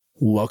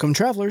Welcome,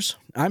 travelers.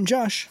 I'm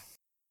Josh.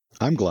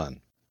 I'm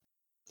Glenn.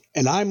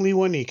 And I'm Lee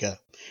Wanika.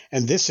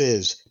 And this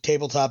is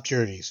Tabletop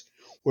Journeys,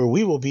 where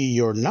we will be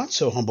your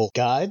not-so-humble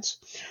guides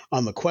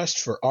on the quest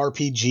for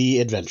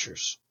RPG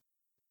adventures.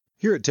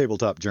 Here at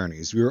Tabletop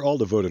Journeys, we are all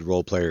devoted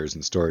role players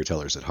and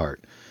storytellers at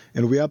heart,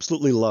 and we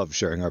absolutely love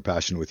sharing our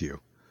passion with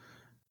you.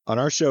 On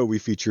our show, we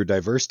feature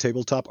diverse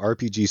tabletop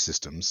RPG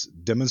systems,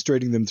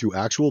 demonstrating them through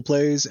actual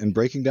plays and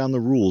breaking down the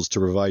rules to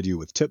provide you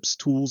with tips,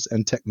 tools,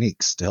 and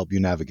techniques to help you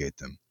navigate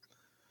them.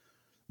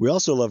 We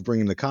also love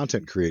bringing the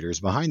content creators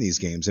behind these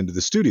games into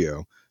the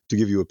studio to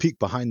give you a peek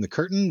behind the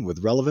curtain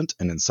with relevant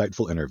and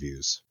insightful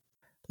interviews.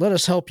 Let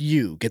us help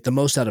you get the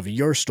most out of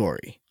your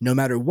story, no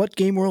matter what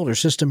game world or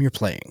system you're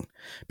playing.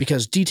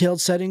 Because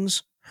detailed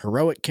settings,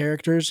 heroic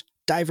characters,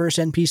 diverse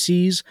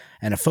NPCs,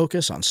 and a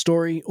focus on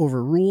story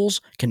over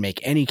rules can make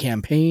any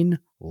campaign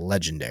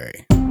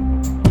legendary.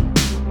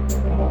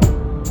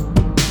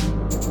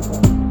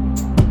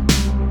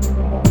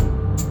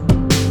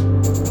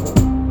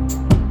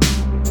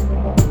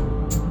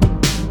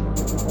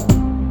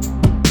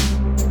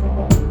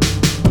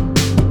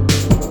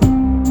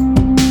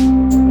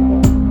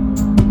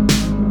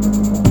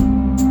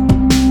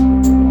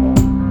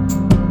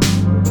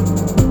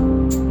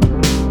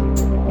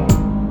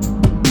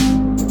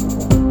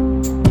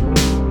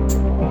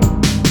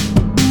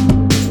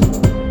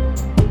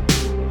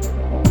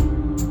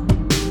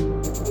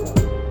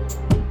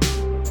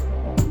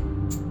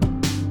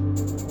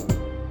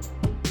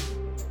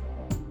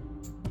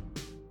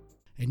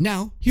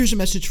 Now, here's a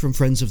message from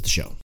friends of the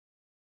show.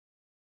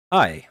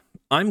 Hi,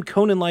 I'm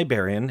Conan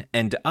Librarian,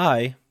 and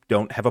I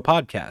don't have a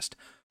podcast.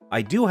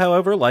 I do,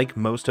 however, like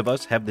most of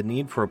us, have the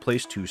need for a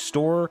place to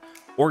store,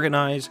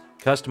 organize,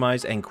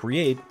 customize, and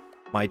create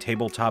my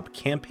tabletop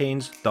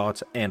campaigns,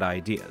 thoughts, and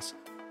ideas.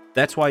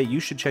 That's why you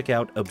should check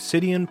out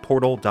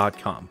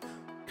obsidianportal.com.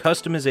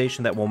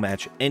 Customization that will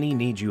match any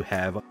needs you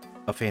have,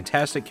 a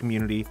fantastic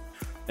community,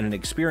 and an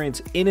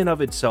experience in and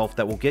of itself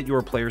that will get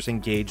your players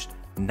engaged,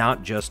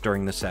 not just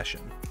during the session.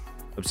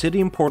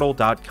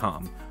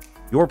 obsidianportal.com.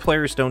 Your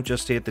players don't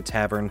just stay at the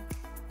tavern.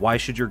 Why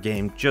should your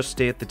game just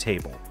stay at the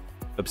table?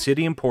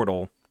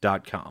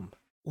 obsidianportal.com.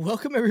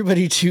 Welcome,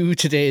 everybody, to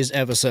today's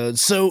episode.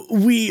 So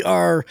we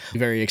are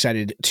very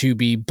excited to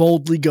be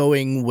boldly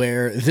going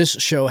where this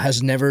show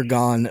has never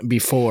gone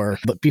before.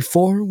 But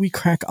before we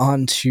crack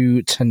on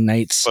to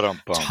tonight's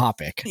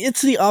topic,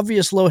 it's the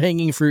obvious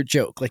low-hanging fruit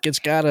joke. Like, it's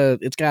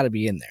gotta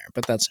be in there.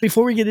 But that's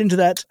before we get into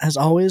that, as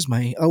always,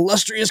 my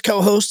illustrious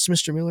co-hosts,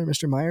 Mr. Miller,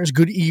 Mr. Myers.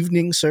 Good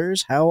evening,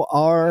 sirs. How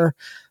are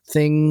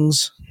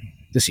things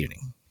this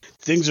evening?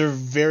 Things are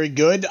very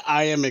good.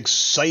 I am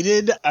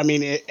excited. I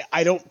mean,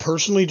 I don't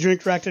personally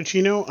drink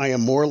Ractacino. I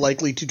am more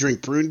likely to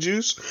drink prune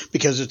juice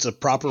because it's a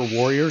proper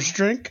warrior's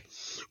drink.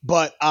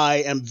 But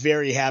I am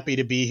very happy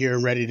to be here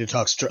and ready to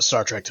talk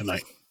Star Trek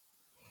tonight.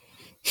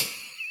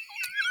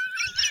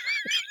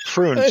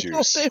 Prune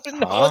juice. I don't even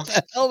know what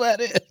the hell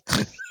that is.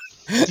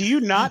 Do you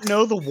not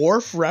know the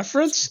Worf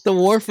reference? The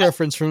Worf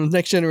reference from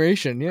Next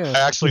Generation, yeah.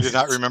 I actually did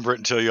not remember it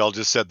until you all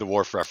just said the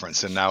Worf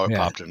reference, and now it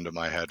popped into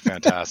my head.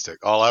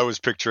 Fantastic. All I was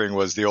picturing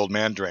was the old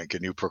man drink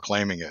and you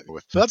proclaiming it.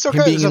 That's okay.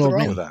 There's nothing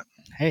wrong with that.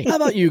 Hey, how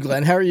about you,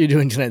 Glenn? How are you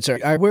doing tonight, sir?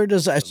 I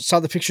saw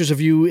the pictures of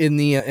you in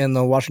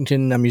the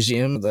Washington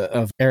Museum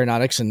of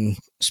Aeronautics and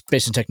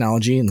Space and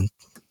Technology and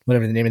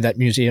whatever the name of that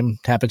museum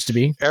happens to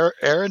be. Air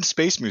and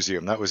Space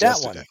Museum. That was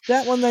yesterday.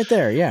 That one right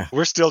there, yeah.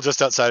 We're still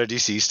just outside of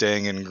D.C.,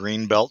 staying in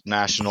Greenbelt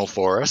National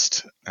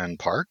Forest and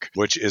Park,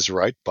 which is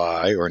right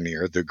by or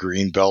near the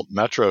Greenbelt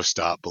Metro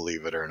stop,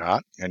 believe it or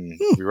not. And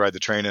we ride the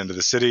train into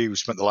the city. We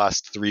spent the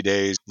last 3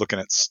 days looking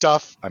at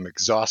stuff. I'm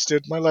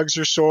exhausted. My legs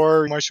are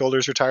sore. My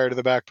shoulders are tired of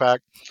the backpack.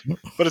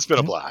 But it's been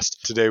a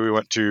blast. Today we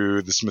went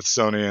to the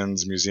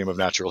Smithsonian's Museum of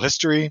Natural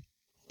History.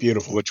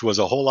 Beautiful. Which was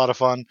a whole lot of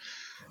fun.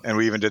 And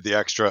we even did the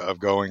extra of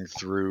going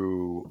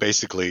through,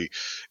 basically,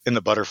 in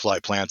the butterfly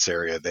plants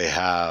area, they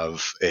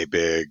have a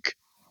big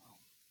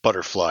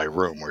butterfly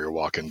room where you're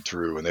walking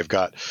through, and they've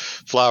got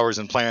flowers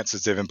and plants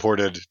that they've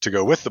imported to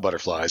go with the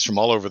butterflies from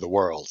all over the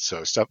world.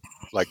 So stuff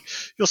like,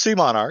 you'll see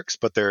monarchs,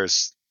 but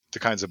there's the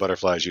kinds of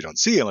butterflies you don't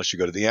see unless you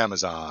go to the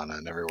Amazon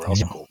and everywhere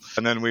else. Cool.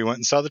 And then we went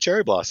and saw the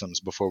cherry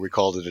blossoms before we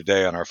called it a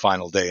day on our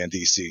final day in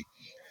DC.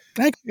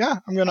 Yeah,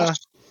 I'm going to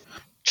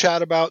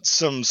chat about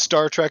some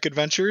Star Trek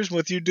adventures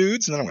with you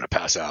dudes, and then I'm going to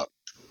pass out.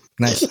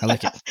 Nice. I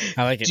like it.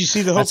 Did you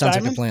see the Hope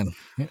Diamond? That sounds like a plan.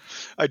 Yeah.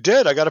 I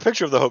did. I got a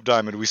picture of the Hope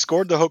Diamond. We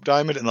scored the Hope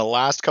Diamond in the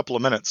last couple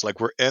of minutes. Like,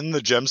 we're in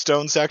the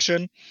gemstone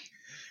section,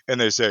 and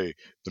they say,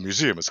 the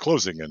museum is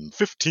closing in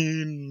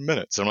 15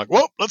 minutes. And I'm like,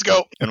 whoa, let's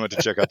go. And went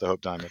to check out the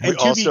Hope Diamond. We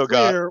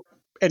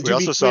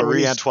also saw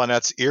Marie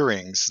Antoinette's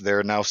earrings.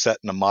 They're now set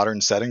in a modern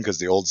setting because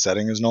the old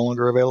setting is no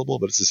longer available,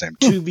 but it's the same.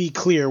 To be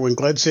clear, when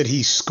Glenn said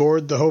he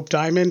scored the Hope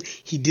Diamond,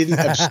 he didn't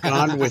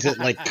abscond with it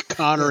like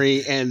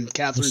Connery and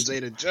Catherine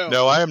Zeta-Jones.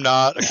 No, I am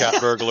not a cat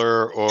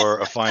burglar or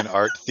a fine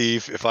art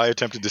thief. If I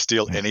attempted to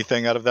steal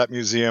anything out of that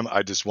museum,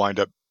 I just wind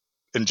up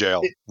in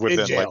jail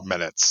within like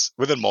minutes,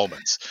 within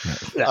moments.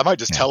 Yeah. I might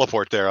just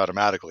teleport there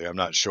automatically. I'm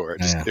not sure.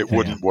 It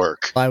wouldn't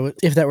work.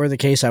 If that were the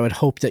case, I would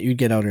hope that you'd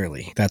get out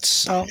early.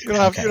 That's you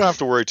don't have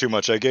to worry too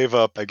much. I gave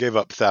up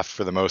theft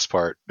for the most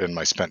part in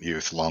my spent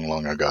youth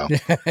long ago.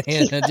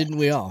 And didn't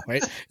we all,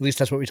 right? At least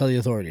that's what we tell the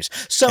authorities.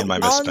 So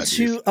on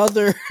to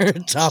other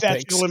topics.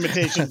 Statute of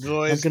limitations,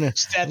 boys.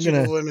 Statute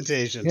of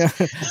limitations. Yeah,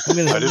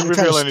 I didn't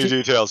reveal any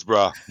details,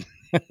 bro.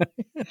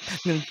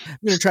 I'm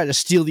gonna try to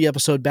steal the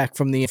episode back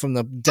from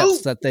the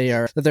depths that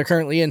they're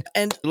currently in,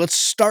 and let's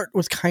start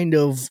with kind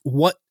of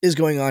what is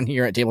going on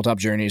here at Tabletop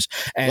Journeys,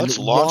 and let's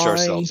launch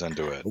ourselves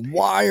into it.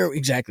 Why are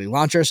we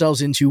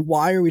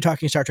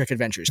talking Star Trek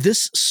Adventures?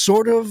 This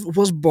sort of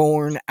was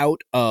born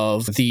out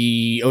of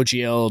the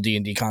OGL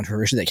D&D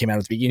controversy that came out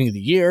at the beginning of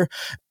the year.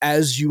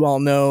 As you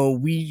all know,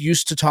 we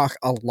used to talk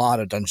a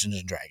lot of Dungeons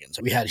and Dragons.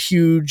 We had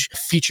huge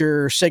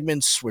feature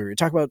segments where we would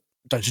talk about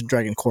Dungeons &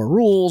 Dragons core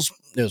rules.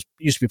 It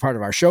used to be part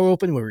of our show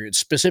open where we would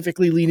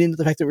specifically lean into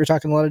the fact that we were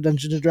talking a lot of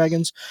Dungeons &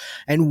 Dragons.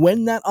 And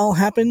when that all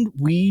happened,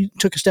 we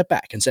took a step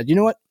back and said, you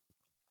know what?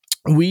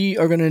 We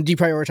are going to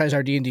deprioritize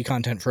our D&D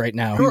content for right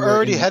now. We were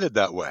already headed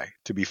that way,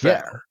 to be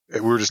fair.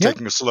 Yeah. We were just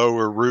taking a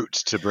slower route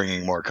to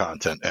bringing more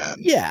content in.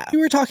 Yeah. We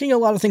were talking a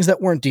lot of things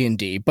that weren't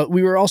D&D, but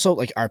we were also,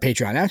 like, our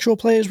Patreon actual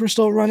plays were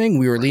still running.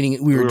 We were doing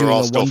a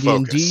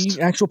one D&D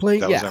actual play.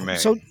 That was our main.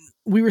 So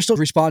we were still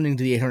responding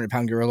to the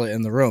 800-pound gorilla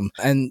in the room.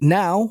 And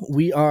now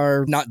we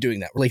are not doing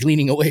that. We're like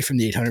leaning away from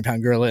the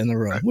 800-pound gorilla in the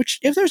room, which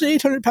if there's an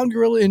 800-pound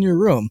gorilla in your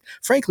room,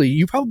 frankly,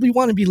 you probably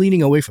want to be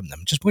leaning away from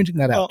them. Just pointing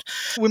that out.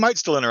 We might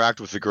still interact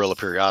with the gorilla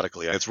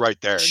periodically. It's right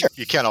there. Sure.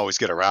 You can't always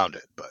get around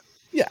it, but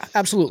yeah,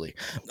 absolutely.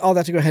 All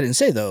that to go ahead and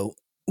say, though,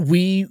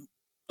 we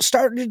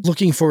started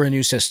looking for a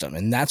new system,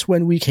 and that's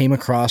when we came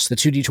across the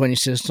 2D20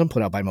 system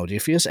put out by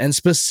Modiphius, and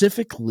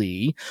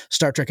specifically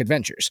Star Trek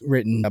Adventures,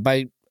 written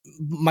by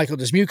Michael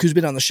Desmuke, who's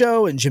been on the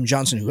show, and Jim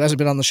Johnson, who hasn't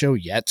been on the show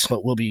yet,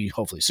 but will be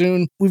hopefully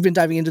soon. We've been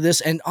diving into this,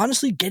 and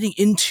honestly, getting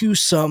into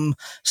some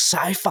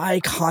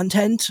sci-fi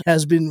content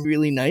has been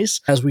really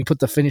nice as we put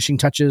the finishing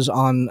touches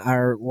on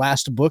our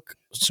last book.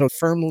 So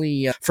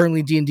firmly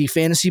D&D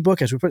fantasy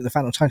book, as we put the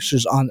final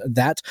touches on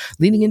that,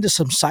 leaning into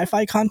some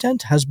sci-fi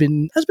content has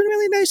been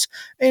really nice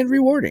and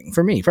rewarding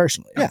for me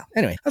personally. Yeah.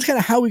 Anyway, that's kind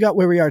of how we got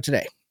where we are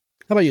today.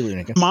 How about you,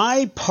 Lunica?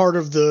 My part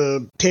of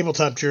the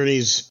Tabletop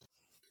Journeys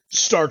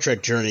Star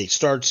Trek journey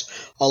starts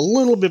a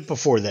little bit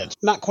before that.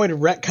 Not quite a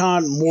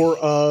retcon, more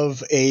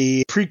of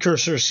a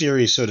precursor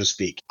series, so to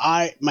speak.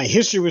 My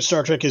history with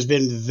Star Trek has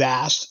been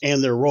vast,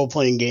 and their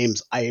role-playing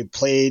games. I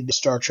played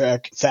Star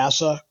Trek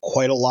FASA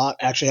quite a lot.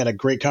 Actually had a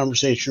great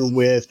conversation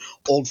with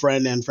old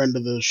friend and friend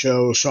of the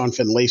show, Sean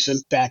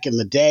Finlayson, back in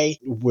the day,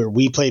 where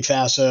we played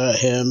FASA,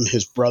 him,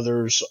 his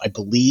brothers, I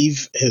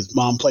believe his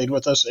mom played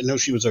with us. I know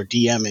she was our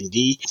DM and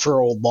D for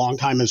a long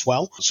time as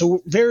well.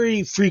 So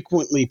very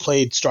frequently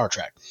played Star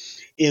Trek.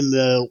 In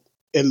the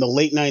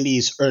late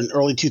 90s or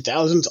early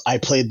 2000s, I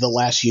played the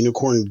Last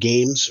Unicorn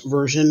Games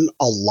version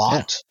a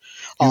lot.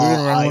 Yeah. You were going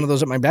to run one of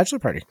those at my bachelor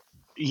party.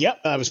 Yep,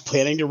 I was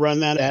planning to run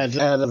that at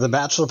the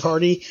bachelor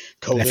party.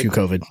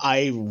 COVID.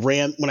 I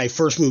ran when I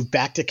first moved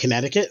back to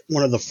Connecticut.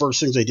 One of the first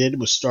things I did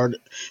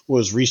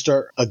was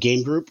restart a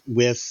game group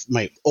with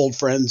my old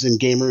friends and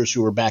gamers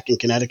who were back in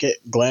Connecticut.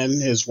 Glenn,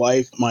 his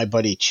wife, my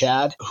buddy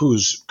Chad,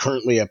 who's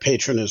currently a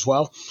patron as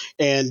well.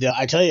 And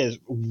I tell you,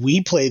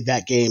 we played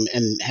that game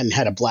and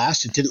had a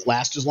blast. It didn't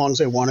last as long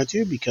as I wanted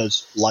to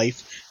because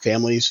life,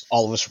 families,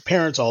 all of us were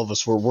parents, all of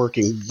us were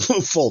working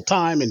full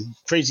time and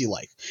crazy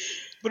life.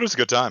 But it was a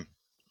good time.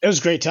 It was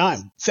a great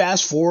time.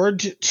 Fast forward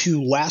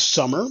to last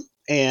summer,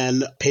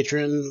 and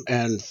patron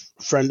and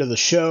friend of the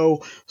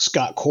show,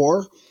 Scott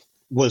Core,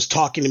 was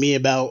talking to me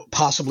about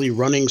possibly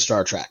running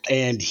Star Trek.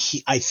 And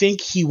I think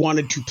he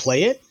wanted to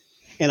play it.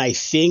 And I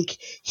think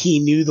he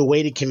knew the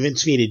way to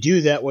convince me to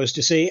do that was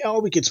to say,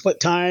 oh, we could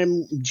split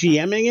time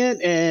GMing it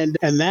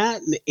and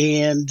that.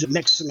 And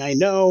next thing I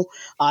know,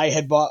 I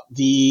had bought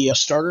the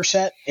starter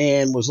set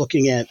and was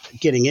looking at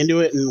getting into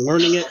it and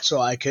learning it so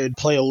I could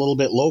play a little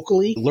bit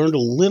locally. Learned a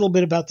little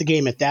bit about the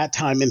game at that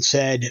time and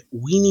said,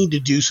 we need to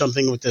do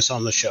something with this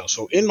on the show.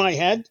 So in my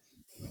head,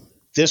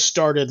 this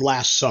started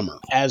last summer.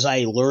 As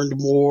I learned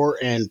more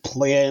and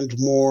planned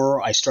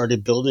more, I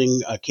started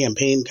building a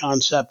campaign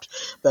concept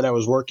that I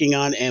was working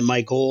on. And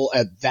my goal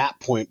at that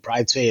point,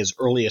 I'd say as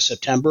early as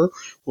September,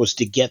 was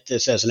to get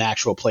this as an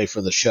actual play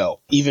for the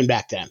show. Even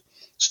back then.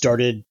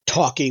 Started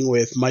talking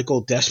with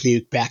Michael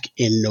Desmuke back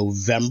in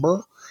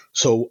November.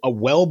 So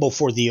well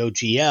before the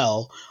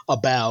OGL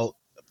about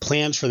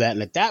plans for that.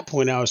 And at that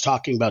point, I was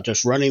talking about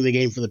just running the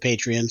game for the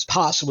Patreons,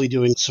 possibly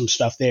doing some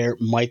stuff there.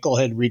 Michael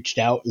had reached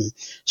out and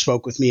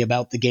spoke with me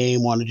about the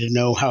game, wanted to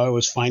know how I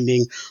was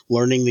finding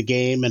learning the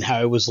game and how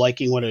I was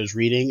liking what I was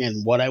reading.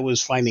 And what I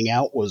was finding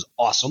out was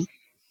awesome.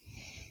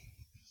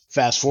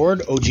 Fast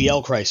forward,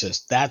 OGL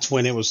Crisis. That's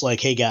when it was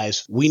like, hey,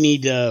 guys, we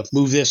need to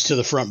move this to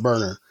the front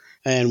burner.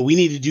 And we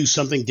need to do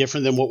something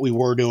different than what we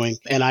were doing.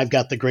 And I've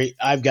got a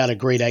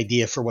great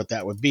idea for what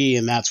that would be.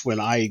 And that's when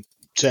I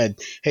said,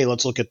 hey,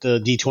 let's look at the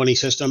D20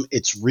 system.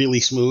 It's really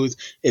smooth.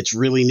 It's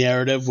really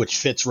narrative, which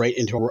fits right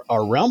into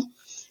our realm.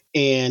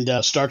 And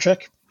Star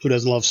Trek. Who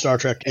doesn't love Star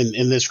Trek?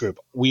 In this group,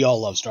 we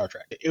all love Star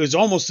Trek. It was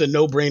almost a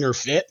no-brainer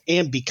fit.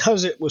 And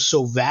because it was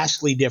so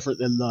vastly different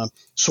than the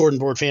sword and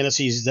board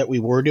fantasies that we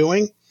were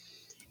doing,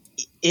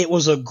 it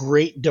was a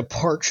great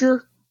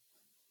departure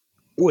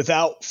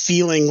without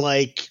feeling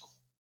like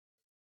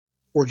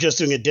we're just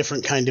doing a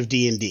different kind of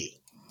D&D.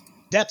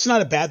 That's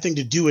not a bad thing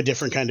to do, a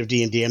different kind of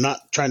D&D. I'm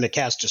not trying to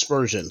cast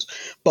aspersions,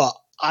 but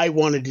I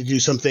wanted to do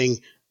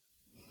something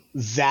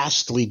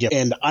vastly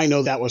different. And I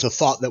know that was a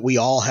thought that we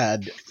all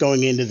had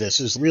going into this,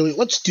 is really,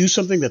 let's do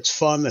something that's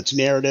fun, that's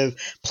narrative,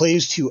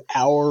 plays to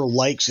our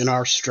likes and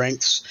our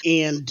strengths,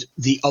 and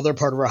the other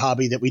part of our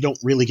hobby that we don't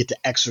really get to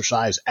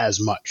exercise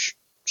as much.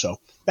 So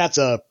that's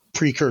a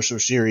precursor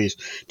series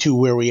to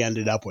where we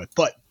ended up with,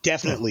 but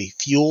definitely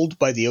fueled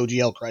by the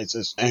OGL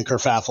crisis and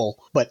kerfuffle,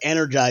 but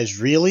energized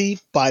really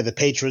by the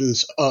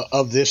patrons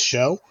of this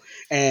show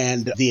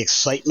and the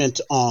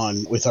excitement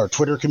on with our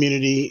Twitter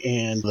community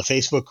and the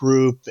Facebook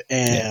group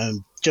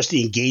and just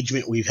the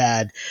engagement we've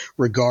had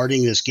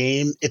regarding this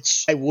game.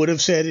 It's, I would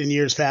have said in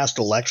years past,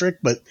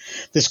 electric, but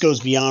this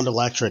goes beyond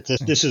electric.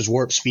 This is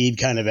warp speed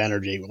kind of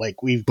energy.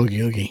 Like we've Boogie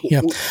Oogie.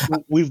 Yeah.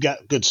 We've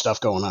got good stuff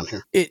going on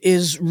here. It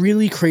is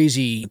really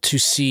crazy to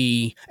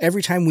see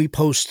every time we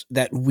post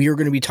that we're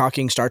going to be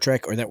talking Star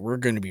Trek or that we're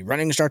going to be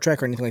running Star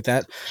Trek or anything like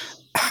that,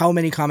 how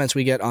many comments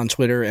we get on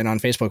Twitter and on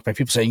Facebook by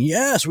people saying,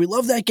 yes, we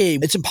love that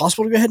game. It's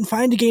impossible to go ahead and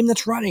find a game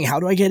that's running.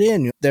 How do I get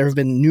in? There have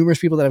been numerous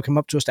people that have come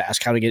up to us to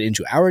ask how to get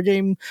into our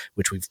game,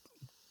 which we've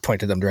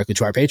pointed them directly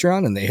to our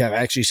Patreon, and they have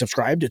actually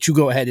subscribed to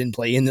go ahead and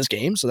play in this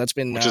game. So that's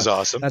been, which is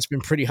awesome. That's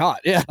been pretty hot.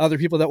 Yeah. Other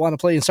people that want to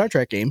play in Star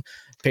Trek game,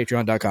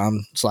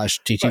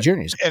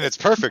 patreon.com/TTJourneys. And it's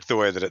perfect the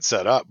way that it's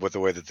set up with the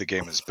way that the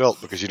game is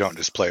built, because you don't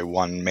just play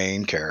one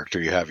main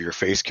character. You have your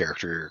face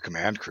character, your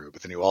command crew,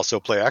 but then you also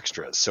play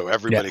extras. So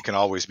everybody can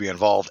always be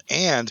involved,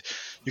 and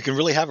you can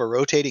really have a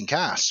rotating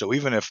cast. So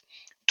even if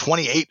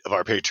 28 of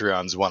our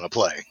Patreons want to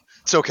play,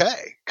 it's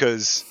okay,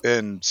 because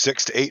in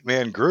 6 to 8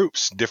 man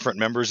groups, different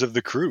members of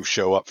the crew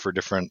show up for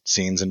different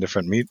scenes and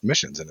different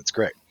missions, and it's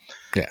great.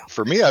 Yeah.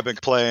 For me, I've been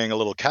playing a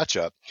little catch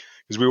up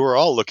because we were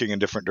all looking in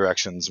different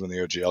directions when the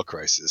OGL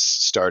crisis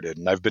started,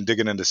 and I've been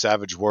digging into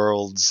Savage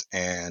Worlds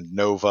and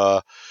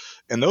Nova,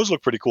 and those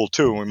look pretty cool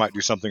too, and we might do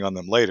something on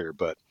them later.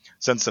 But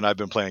since then, I've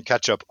been playing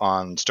catch up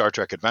on Star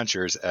Trek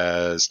Adventures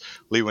as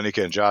Lee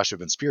Winika and Josh have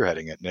been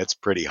spearheading it, and it's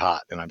pretty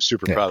hot, and I'm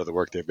super proud of the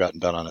work they've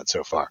gotten done on it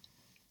so far.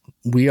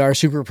 We are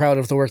super proud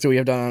of the work that we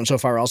have done on it so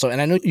far also.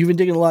 And I know you've been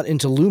digging a lot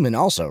into Lumen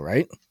also,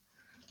 right?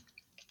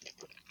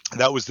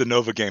 That was the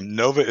Nova game.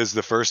 Nova is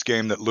the first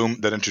game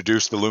that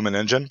introduced the Lumen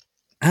engine.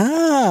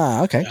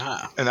 Ah, okay.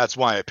 And that's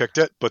why I picked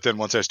it. But then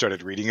once I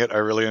started reading it, I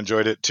really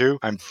enjoyed it too.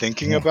 I'm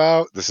thinking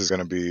about, this is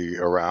going to be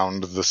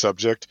around the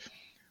subject,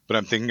 but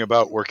I'm thinking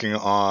about working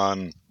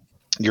on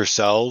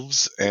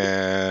yourselves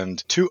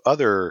and 2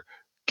 other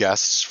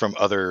guests from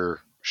other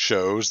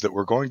shows that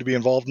were going to be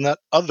involved in that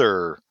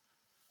other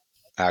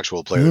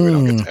actual play that we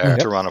don't get to air,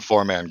 to run a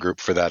 4-man group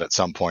for that at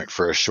some point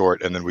for a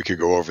short, and then we could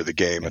go over the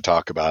game and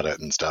talk about it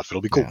and stuff.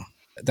 It'll be cool. Yeah.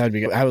 That'd be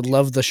good. I would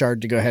love the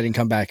Shard to go ahead and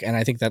come back, and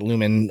I think that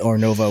Lumen or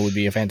Nova would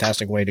be a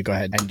fantastic way to go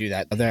ahead and do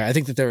that. I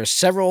think that there are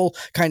several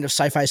kind of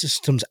sci-fi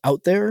systems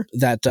out there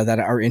that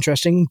are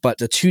interesting, but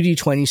the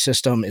 2D20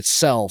 system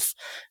itself,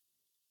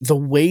 the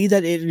way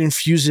that it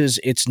infuses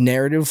its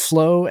narrative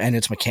flow and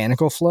its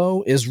mechanical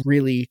flow is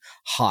really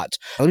hot.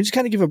 Let me just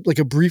kind of give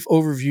a brief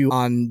overview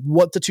on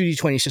what the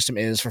 2D20 system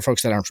is for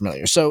folks that aren't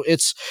familiar. So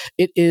it's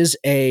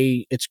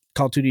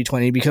called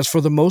 2D20 because for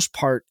the most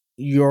part,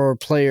 your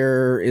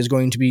player is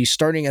going to be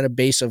starting at a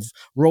base of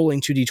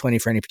rolling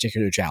 2d20 for any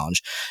particular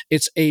challenge.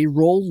 It's a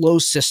roll low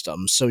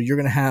system, so you're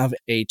going to have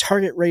a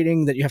target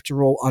rating that you have to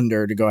roll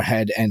under to go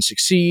ahead and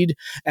succeed,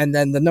 and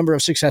then the number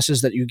of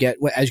successes that you get,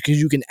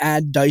 because you can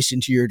add dice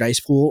into your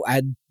dice pool,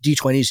 add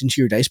d20s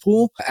into your dice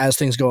pool as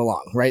things go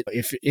along, right?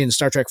 If in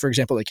Star Trek, for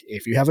example, like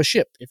if you have a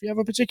ship, if you have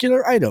a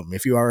particular item,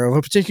 if you are of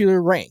a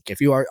particular rank, if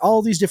you are,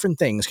 all these different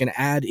things can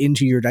add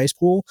into your dice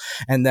pool,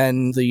 and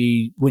then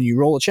when you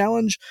roll a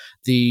challenge,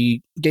 the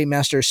game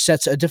master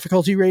sets a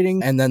difficulty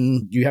rating, and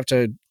then you have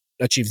to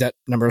achieve that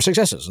number of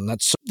successes. And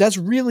that's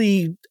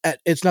really at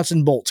its nuts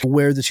and bolts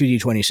where the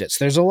 2D20 sits.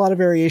 There's a lot of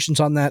variations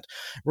on that.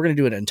 We're going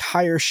to do an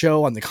entire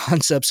show on the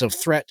concepts of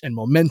threat and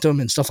momentum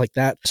and stuff like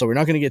that. So we're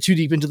not going to get too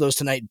deep into those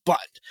tonight, but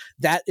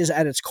that is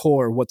at its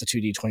core what the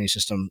 2D20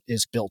 system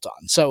is built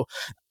on. So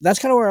that's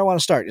kind of where I want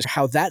to start, is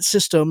how that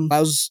system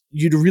allows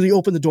you to really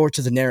open the door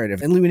to the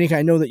narrative. And Lee Winika,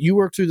 I know that you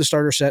worked through the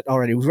starter set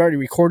already. We've already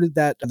recorded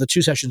the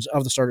 2 sessions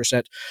of the starter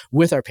set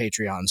with our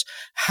Patreons.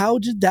 How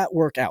did that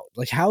work out?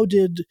 Like, how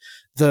did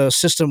the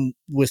system,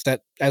 with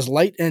that as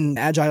light and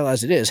agile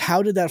as it is,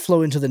 how did that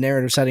flow into the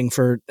narrative setting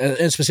for,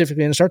 and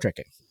specifically in a Star Trek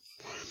game?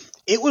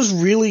 It was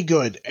really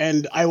good.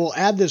 And I will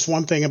add this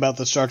one thing about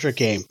the Star Trek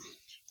game.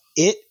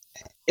 It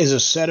is a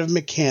set of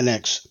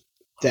mechanics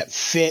that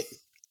fit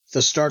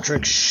the Star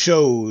Trek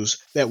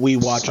shows that we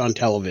watch on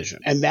television.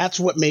 And that's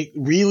what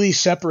really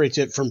separates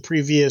it from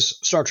previous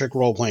Star Trek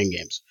role-playing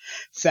games.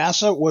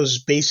 FASA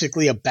was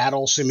basically a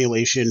battle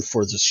simulation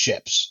for the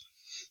ships.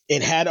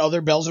 It had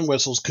other bells and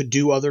whistles, could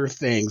do other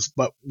things,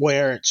 but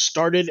where it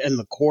started and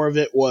the core of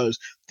it was,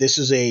 this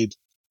is a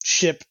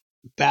ship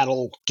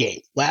battle game.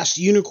 Last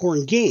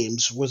Unicorn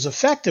Games was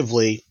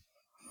effectively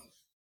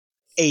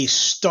a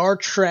Star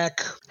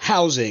Trek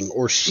housing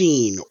or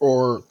scene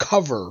or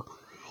cover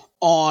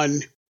on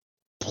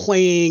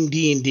playing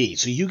D&D.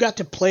 So you got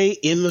to play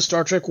in the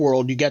Star Trek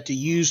world. You got to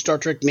use Star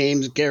Trek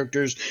names,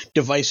 characters,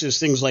 devices,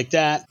 things like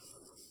that,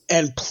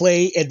 and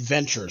play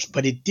adventures.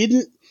 But it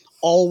didn't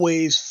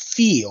always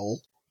feel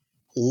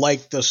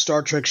like the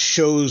Star Trek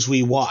shows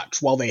we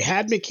watch. While they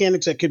had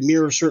mechanics that could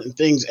mirror certain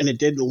things, and it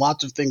did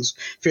lots of things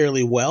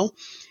fairly well,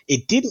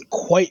 it didn't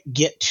quite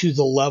get to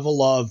the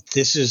level of,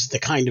 this is the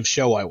kind of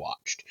show I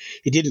watched.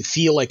 It didn't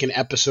feel like an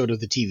episode of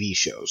the TV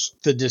shows.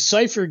 The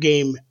Decipher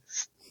game,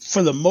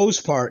 for the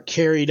most part,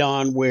 carried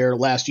on where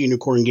Last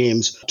Unicorn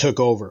Games took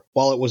over.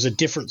 While it was a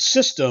different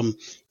system,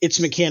 its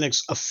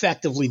mechanics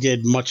effectively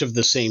did much of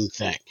the same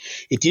thing.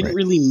 It didn't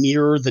really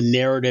mirror the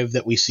narrative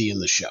that we see in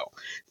the show.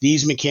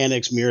 These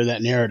mechanics mirror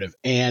that narrative.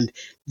 And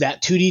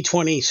that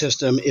 2D20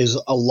 system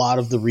is a lot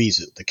of the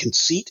reason. The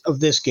conceit of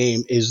this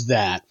game is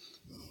that,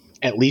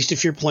 at least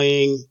if you're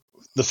playing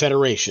the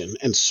Federation,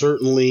 and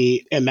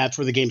that's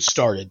where the game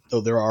started,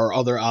 though there are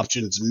other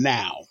options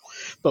now,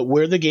 but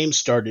where the game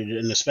started,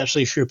 and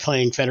especially if you're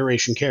playing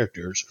Federation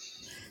characters,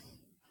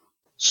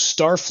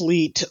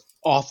 Starfleet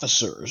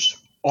officers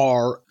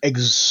are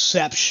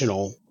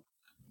exceptional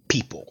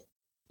people.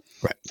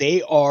 Right.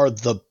 They are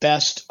the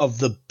best of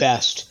the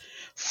best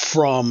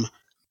from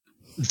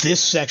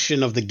this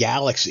section of the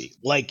galaxy.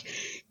 Like,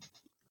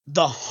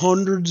 the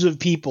hundreds of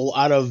people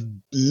out of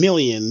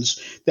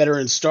millions that are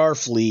in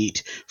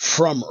Starfleet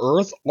from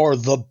Earth are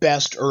the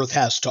best Earth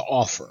has to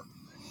offer.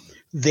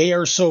 They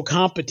are so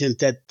competent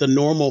that the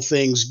normal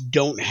things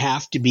don't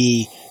have to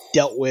be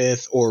dealt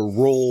with or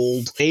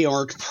rolled. They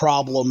aren't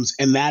problems,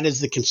 and that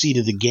is the conceit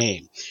of the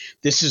game.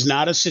 This is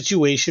not a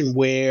situation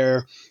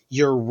where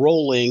you're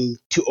rolling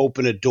to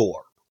open a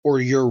door or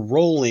you're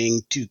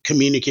rolling to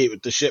communicate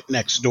with the ship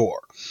next door.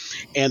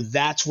 And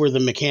that's where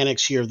the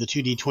mechanics here of the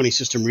 2D20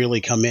 system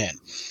really come in.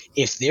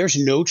 If there's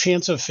no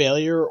chance of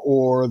failure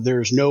or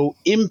there's no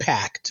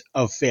impact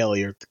of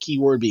failure, the key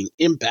word being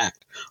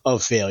impact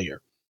of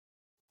failure,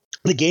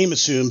 the game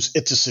assumes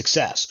it's a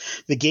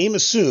success. The game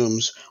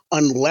assumes,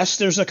 unless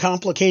there's a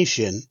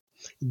complication,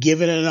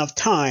 given enough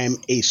time,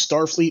 a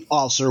Starfleet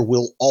officer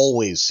will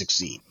always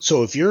succeed.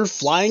 So if you're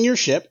flying your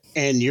ship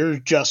and you're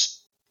just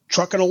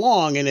trucking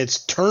along and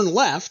it's turn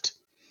left,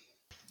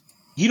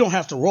 you don't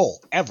have to roll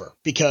ever,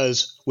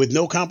 because with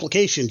no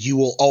complications, you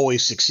will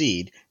always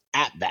succeed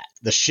at that.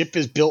 The ship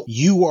is built.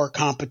 You are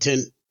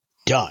competent.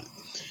 Done.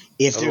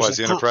 Otherwise,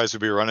 the Enterprise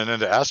would be running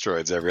into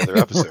asteroids every other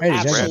episode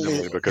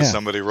randomly because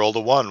somebody rolled a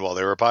 1 while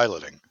they were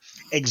piloting.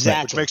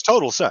 Exactly. Which makes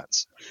total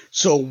sense.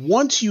 So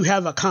once you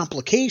have a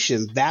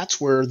complication, that's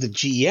where the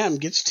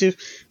GM gets to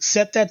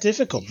set that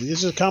difficulty.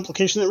 This is a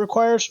complication that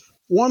requires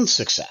 1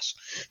 success.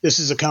 This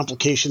is a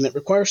complication that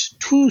requires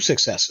 2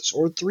 successes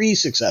or 3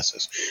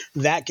 successes.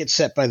 That gets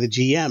set by the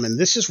GM, and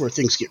this is where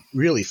things get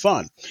really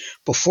fun.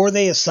 Before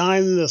they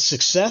assign the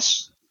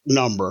success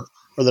number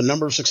or the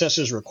number of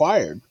successes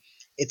required,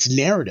 it's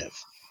narrative.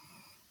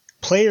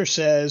 Player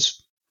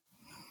says,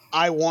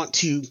 I want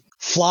to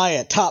fly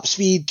at top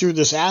speed through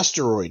this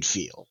asteroid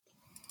field.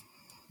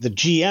 The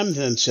GM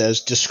then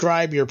says,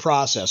 describe your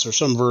process, or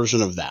some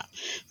version of that.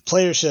 The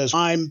player says,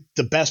 I'm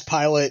the best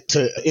pilot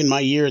in my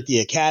year at the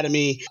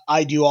academy.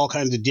 I do all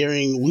kinds of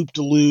daring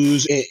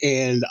loop-de-loos,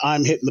 and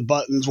I'm hitting the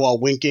buttons while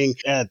winking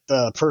at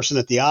the person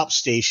at the ops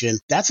station.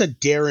 That's a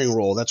daring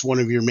roll. That's one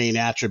of your main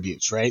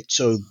attributes, right?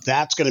 So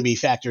that's going to be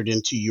factored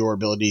into your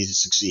ability to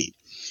succeed.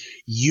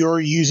 You're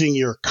using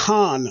your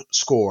con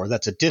score,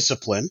 that's a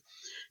discipline,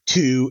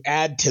 to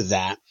add to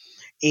that.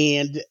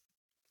 And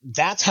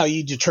that's how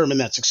you determine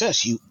that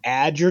success. You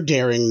add your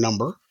daring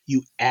number,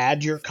 you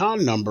add your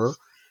con number,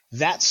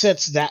 that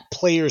sets that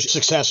player's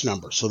success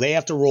number. So they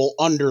have to roll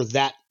under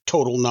that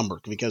total number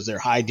because they're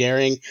high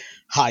daring,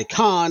 high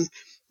con.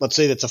 Let's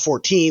say that's a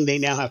 14. They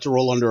now have to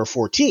roll under a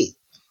 14.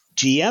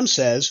 GM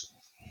says,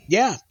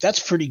 yeah,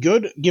 that's pretty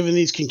good given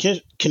these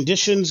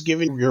conditions,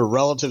 given your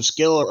relative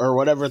skill or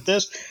whatever at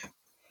this.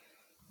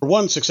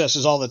 1 success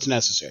is all that's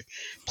necessary.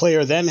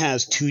 Player then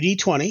has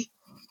 2d20.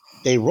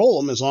 They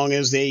roll them as long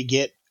as they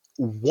get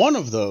one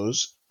of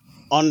those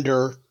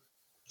under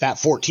that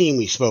 14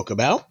 we spoke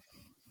about.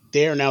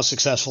 They are now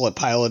successful at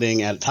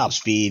piloting at top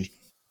speed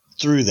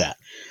through that.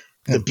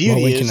 The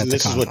beauty is, and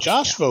this is what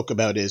Josh spoke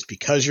about, is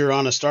because you're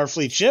on a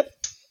Starfleet ship,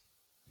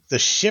 the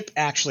ship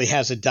actually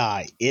has a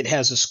die. It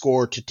has a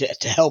score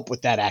to help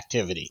with that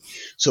activity.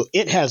 So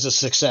it has a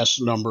success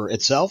number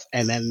itself,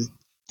 and then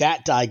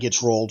that die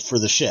gets rolled for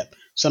the ship.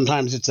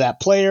 Sometimes it's that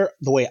player.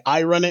 The way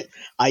I run it,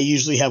 I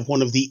usually have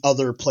one of the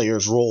other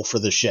players roll for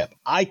the ship.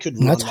 I could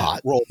run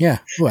that roll. Yeah.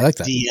 Ooh, I like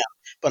that. DM,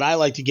 but I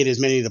like to get as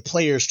many of the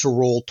players to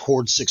roll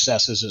towards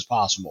successes as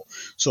possible.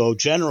 So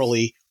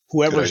generally,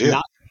 whoever's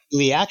not in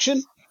the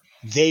action,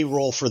 they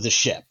roll for the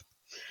ship.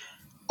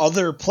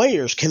 Other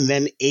players can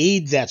then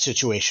aid that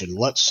situation.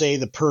 Let's say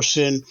the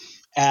person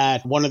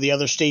at one of the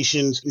other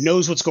stations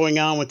knows what's going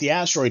on with the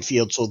asteroid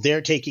field, so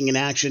they're taking an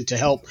action to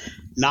help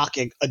knock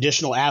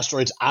additional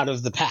asteroids out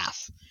of the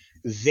path.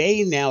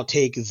 They now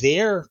take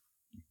their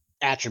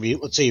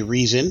attribute, let's say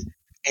reason,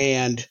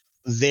 and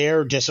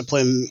their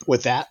discipline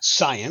with that,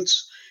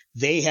 science.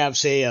 They have,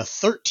 say, a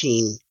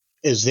 13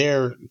 is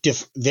their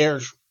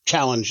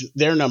challenge,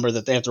 their number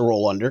that they have to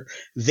roll under.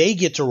 They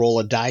get to roll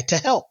a die to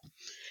help.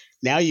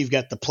 Now you've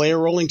got the player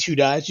rolling 2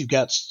 dice, you've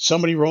got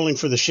somebody rolling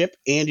for the ship,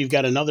 and you've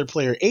got another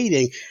player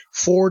aiding.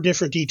 4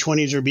 different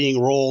D20s are being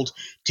rolled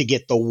to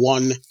get the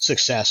 1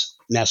 success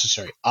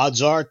necessary.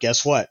 Odds are,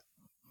 guess what?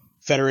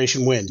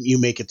 Federation wins. You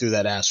make it through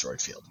that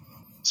asteroid field.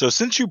 So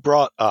since you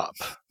brought up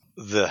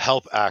the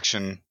help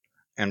action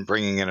and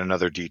bringing in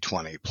another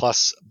D20,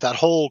 plus that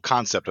whole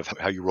concept of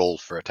how you roll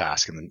for a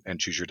task and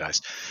choose your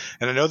dice,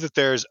 and I know that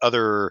there's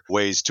other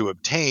ways to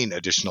obtain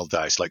additional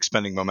dice, like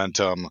spending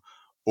momentum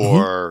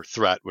or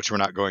threat, which we're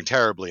not going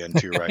terribly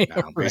into right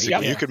now.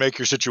 Basically, you can make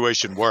your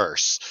situation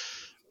worse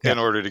in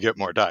order to get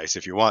more dice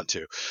if you want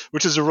to,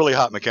 which is a really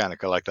hot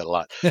mechanic. I like that a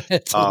lot.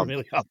 It's a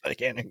really hot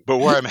mechanic. But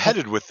where I'm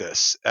headed with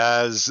this,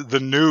 as the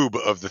noob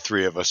of the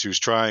three of us who's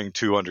trying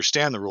to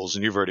understand the rules,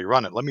 and you've already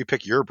run it, let me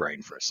pick your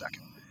brain for a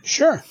second.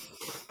 Sure.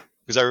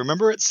 Because I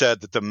remember it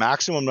said that the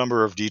maximum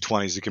number of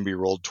D20s that can be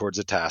rolled towards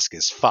a task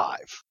is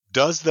 5.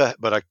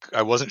 But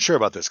I wasn't sure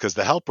about this because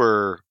the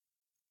helper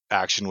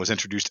action was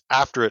introduced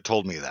after it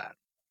told me that.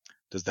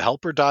 Does the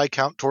helper die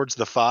count towards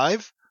the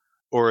 5?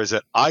 Or is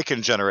it I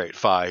can generate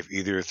 5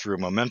 either through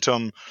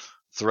momentum,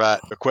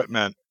 threat,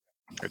 equipment,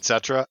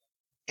 etc.,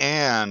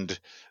 and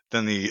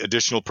then the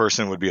additional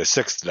person would be a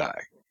 6th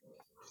die?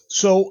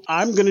 So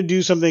I'm going to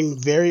do something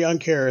very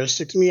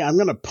uncharacteristic to me. I'm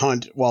going to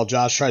punt while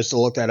Josh tries to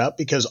look that up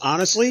because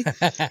honestly,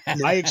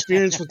 my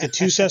experience with the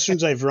 2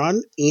 sessions I've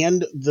run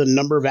and the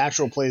number of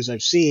actual plays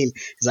I've seen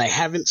is I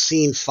haven't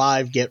seen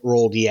 5 get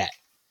rolled yet.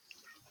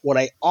 What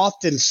I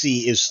often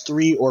see is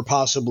 3 or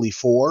possibly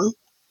 4,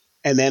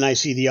 and then I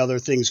see the other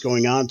things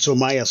going on. So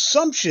my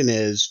assumption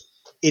is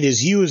it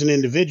is you as an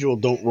individual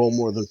don't roll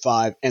more than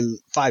 5 and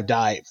 5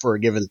 die for a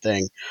given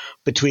thing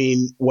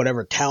between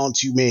whatever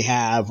talents you may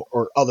have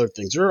or other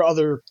things. There are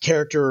other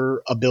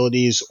character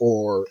abilities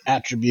or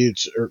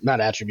attributes, or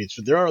not attributes,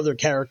 but there are other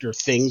character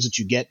things that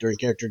you get during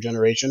character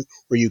generation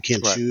where you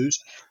can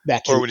choose.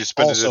 That can or when you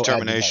spend a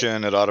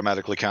determination, it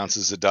automatically counts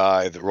as a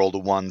die that rolled a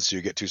 1, so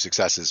you get 2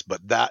 successes.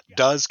 But that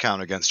does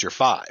count against your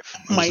 5.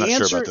 I'm not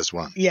sure about this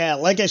one. Yeah,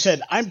 like I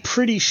said, I'm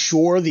pretty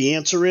sure the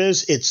answer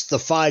is it's the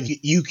 5.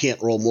 You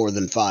can't roll more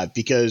than 5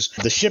 because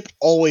the ship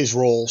always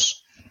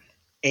rolls,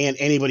 and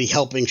anybody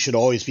helping should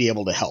always be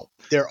able to help.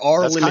 There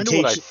are That's limitations.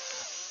 Kind of what I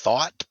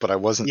thought, but I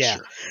wasn't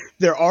sure.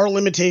 There are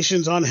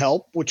limitations on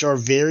help, which are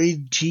very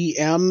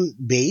GM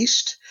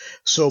based.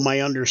 So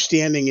my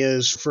understanding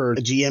is for a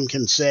GM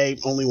can say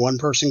only one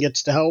person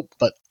gets to help,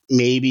 but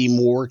maybe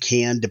more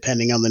can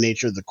depending on the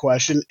nature of the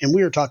question. And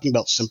we are talking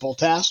about simple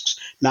tasks,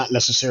 not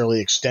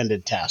necessarily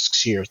extended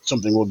tasks here,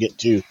 something we'll get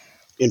to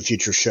in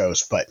future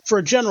shows. But for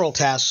a general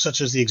task,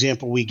 such as the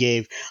example we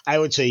gave, I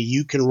would say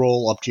you can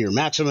roll up to your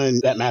maximum,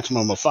 that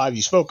maximum of 5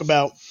 you spoke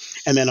about,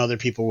 and then other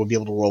people will be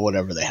able to roll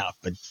whatever they have.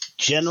 But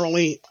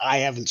generally, I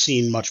haven't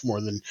seen much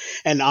more than,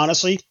 and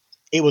honestly,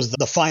 it was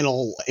the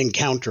final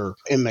encounter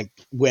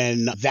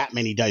when that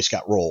many dice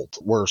got rolled,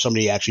 where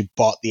somebody actually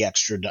bought the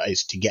extra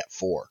dice to get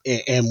 4.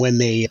 And when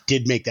they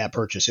did make that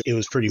purchase, it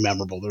was pretty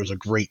memorable. There was a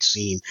great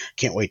scene.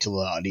 Can't wait till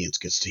the audience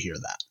gets to hear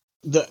that.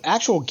 The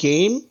actual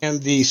game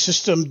and the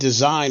system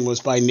design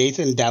was by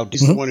Nathan Dowd.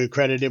 He's the one who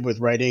credited with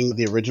writing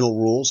the original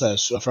rules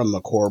as from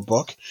the core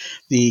book.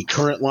 The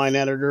current line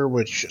editor,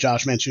 which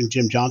Josh mentioned,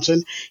 Jim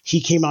Johnson,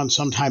 he came on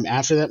sometime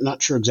after that.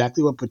 Not sure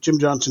exactly what, but Jim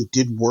Johnson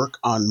did work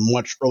on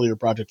much earlier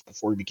projects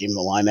before he became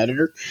the line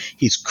editor.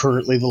 He's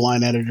currently the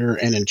line editor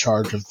and in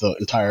charge of the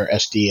entire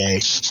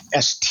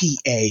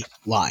STA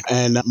line.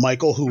 And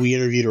Michael, who we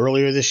interviewed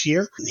earlier this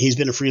year, he's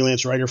been a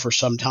freelance writer for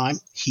some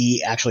time.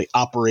 He actually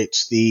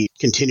operates the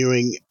Continuing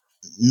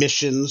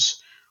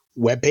Missions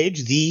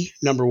webpage, the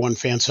 #1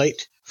 fan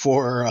site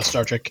for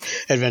Star Trek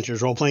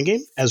Adventures role-playing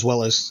game, as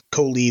well as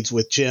co-leads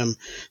with Jim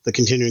the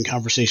Continuing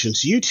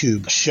Conversations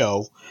YouTube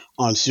show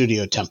on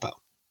Studio Tempo.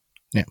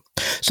 Yeah.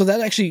 So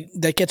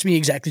that gets me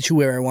exactly to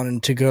where I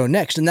wanted to go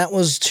next, and that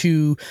was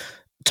to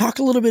talk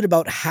a little bit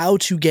about how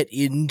to get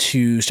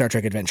into Star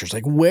Trek Adventures.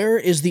 Like, where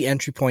is the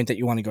entry point that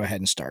you want to go ahead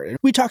and start? And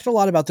we talked a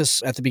lot about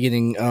this at the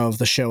beginning of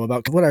the show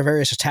about what our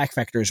various attack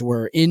vectors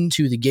were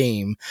into the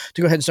game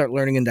to go ahead and start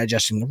learning and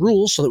digesting the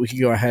rules so that we could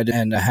go ahead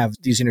and have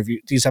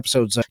these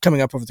episodes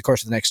coming up over the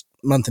course of the next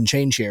month and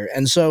change here.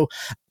 And so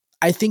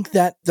I think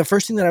that the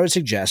first thing that I would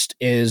suggest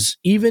is,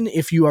 even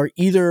if you are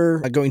either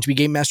going to be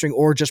game mastering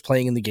or just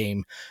playing in the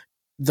game,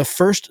 the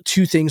first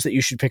two things that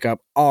you should pick up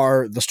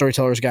are the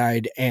Storyteller's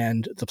Guide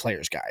and the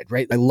Player's Guide,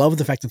 right? I love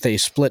the fact that they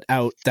split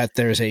out that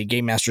there's a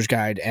Game Master's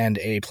Guide and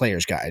a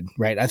Player's Guide,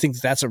 right? I think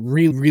that's a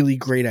really, really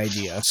great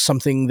idea.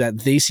 Something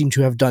that they seem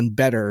to have done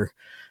better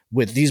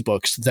with these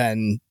books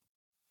than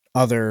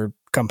other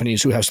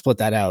companies who have split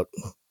that out.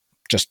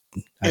 Just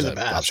as an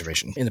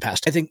observation in the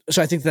past. I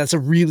think that's a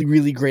really,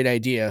 really great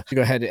idea to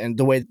go ahead and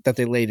the way that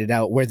they laid it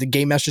out, where the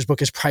Game Master's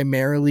book is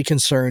primarily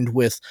concerned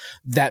with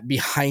that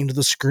behind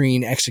the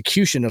screen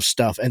execution of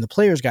stuff. And the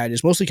Player's Guide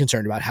is mostly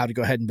concerned about how to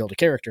go ahead and build a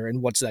character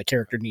and what's that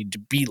character need to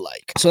be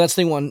like. So that's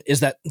thing one, is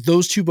that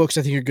those two books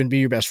I think are going to be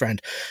your best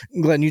friend.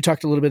 Glenn, you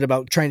talked a little bit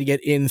about trying to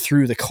get in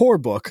through the core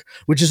book,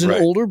 which is an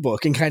older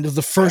book and kind of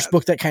the first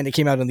book that kind of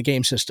came out in the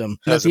game system.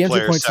 And at the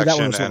entry points for that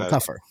one was a little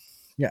tougher.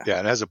 Yeah,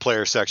 it has a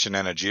player section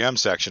and a GM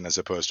section as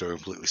opposed to a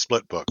completely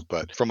split book.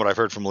 But from what I've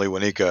heard from Lee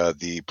Wanika,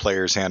 the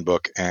Player's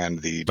Handbook and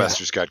the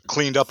Master's Guide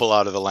cleaned up a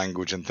lot of the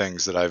language and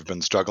things that I've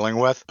been struggling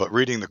with. But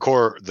reading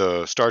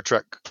the Star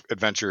Trek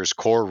Adventures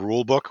core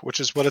rule book,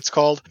 which is what it's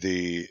called,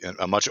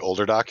 a much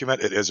older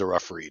document, it is a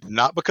rough read.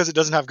 Not because it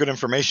doesn't have good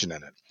information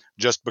in it,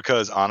 just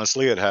because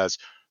honestly it has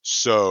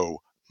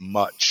so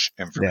much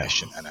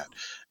information in it.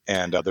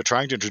 And they're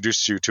trying to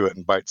introduce you to it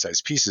in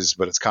bite-sized pieces,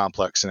 but it's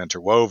complex and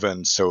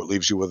interwoven, so it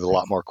leaves you with a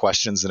lot more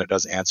questions than it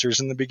does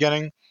answers in the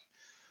beginning.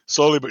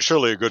 Slowly but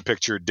surely, a good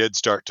picture did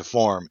start to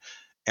form.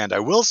 And I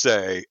will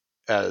say,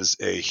 as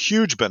a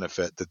huge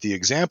benefit, that the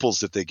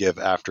examples that they give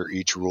after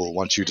each rule,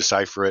 once you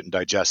decipher it and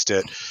digest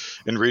it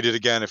and read it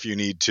again if you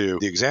need to,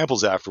 the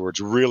examples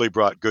afterwards really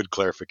brought good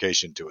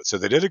clarification to it. So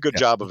they did a good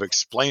job of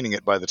explaining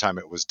it by the time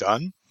it was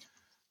done,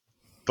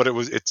 but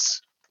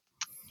it's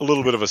a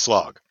little bit of a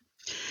slog.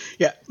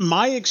 Yeah,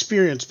 my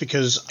experience,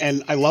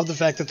 and I love the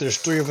fact that there's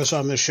three of us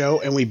on this show,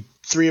 and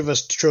three of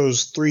us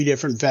chose three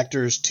different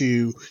vectors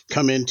to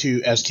come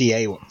into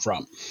STA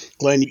from.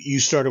 Glenn, you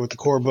started with the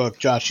core book.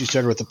 Josh, you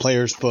started with the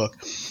Player's book.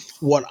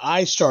 What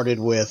I started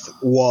with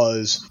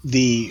was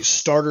the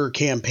starter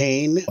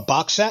campaign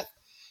box set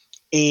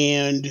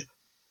and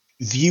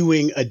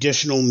viewing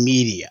additional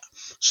media.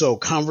 So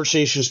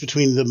conversations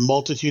between the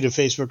multitude of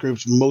Facebook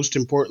groups, most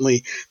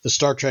importantly, the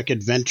Star Trek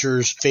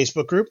Adventures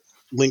Facebook group.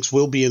 Links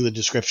will be in the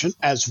description,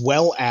 as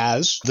well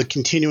as the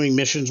Continuing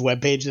Missions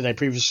webpage that I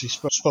previously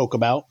spoke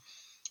about,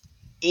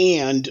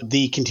 and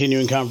the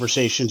Continuing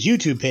Conversations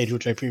YouTube page,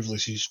 which I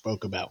previously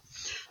spoke about.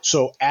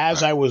 So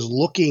as I was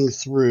looking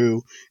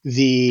through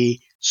the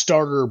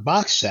starter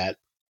box set,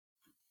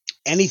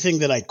 anything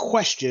that I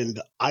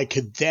questioned, I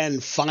could then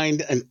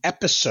find an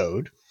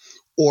episode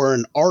or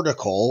an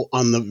article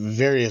on the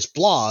various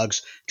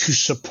blogs to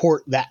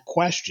support that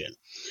question.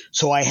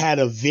 So I had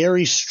a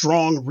very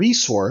strong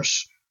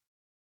resource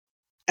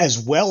as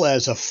well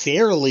as a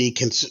fairly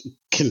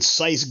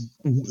concise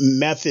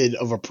method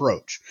of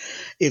approach.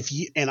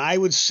 I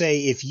would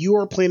say if you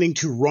are planning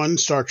to run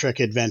Star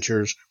Trek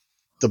Adventures,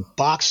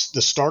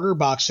 the starter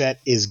box set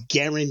is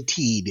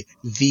guaranteed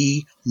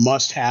the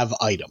must-have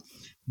item.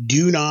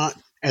 Do not,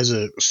 as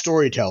a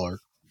storyteller,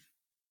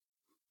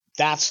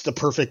 that's the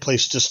perfect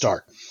place to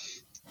start.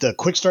 The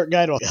Quick Start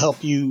Guide will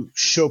help you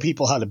show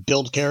people how to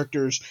build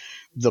characters.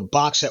 The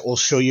box set will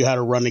show you how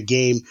to run a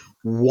game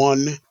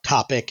one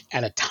topic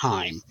at a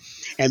time.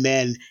 And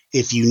then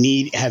if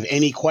you have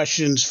any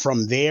questions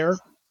from there,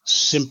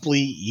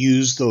 simply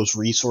use those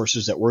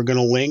resources that we're going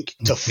to link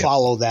to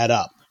follow that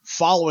up.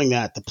 Following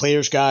that, the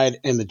Player's Guide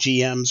and the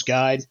GM's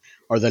Guide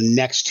are the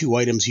next two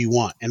items you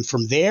want. And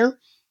from there,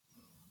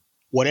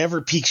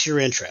 whatever piques your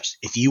interest.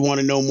 If you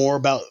want to know more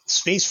about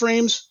space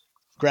frames,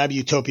 grab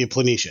Utopia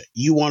Planitia.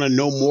 You want to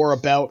know more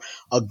about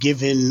a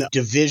given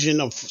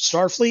division of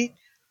Starfleet,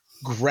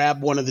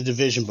 grab one of the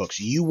division books.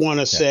 You want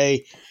to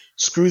say,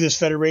 screw this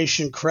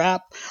Federation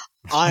crap.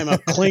 I'm a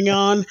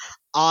Klingon.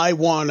 I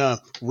want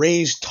to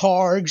raise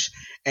targs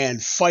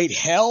and fight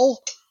hell.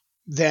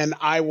 Then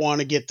I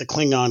want to get the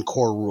Klingon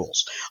core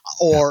rules.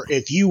 Or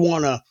if you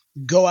want to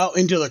go out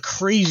into the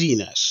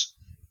craziness,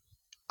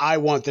 I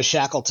want the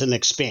Shackleton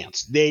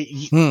Expanse.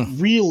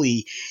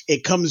 Really,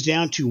 it comes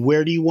down to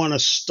where do you want to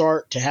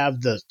start to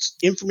have the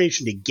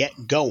information to get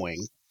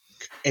going,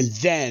 and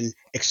then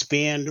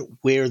expand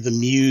where the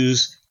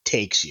muse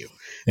takes you.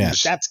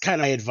 Yes. That's kind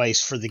of my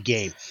advice for the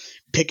game.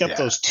 Pick up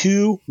those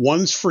two.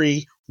 One's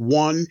free.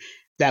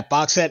 That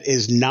box set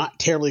is not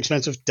terribly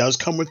expensive. Does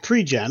come with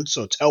pre-gen,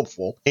 so it's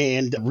helpful,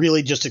 and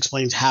really just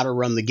explains how to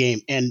run the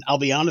game. And I'll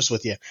be honest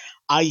with you,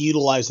 I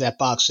utilized that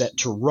box set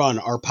to run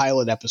our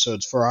pilot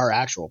episodes for our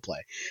actual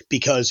play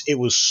because it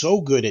was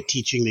so good at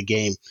teaching the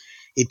game.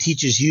 It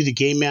teaches you, the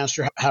game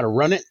master, how to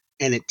run it,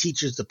 and it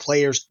teaches the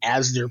players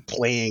as they're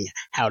playing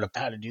how to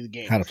do the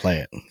game. How to play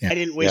it. Yeah. I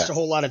didn't waste a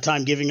whole lot of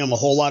time giving them a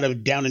whole lot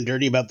of down and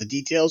dirty about the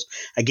details.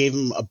 I gave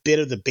them a bit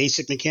of the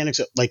basic mechanics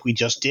like we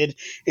just did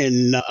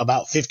in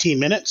about 15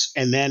 minutes,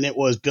 and then it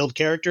was build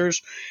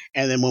characters.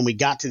 And then when we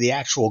got to the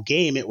actual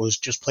game, it was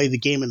just play the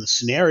game in the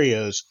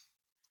scenarios,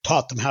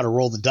 taught them how to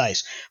roll the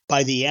dice.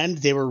 By the end,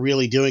 they were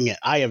really doing it.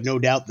 I have no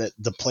doubt that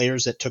the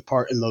players that took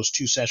part in those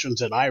 2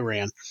 sessions that I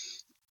ran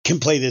can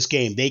play this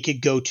game. They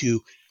could go to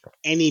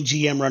any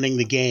GM running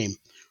the game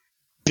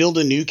build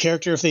a new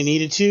character if they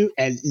needed to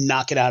and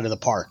knock it out of the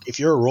park. If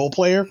you're a role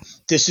player,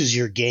 this is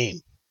your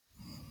game.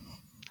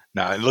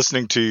 Now, in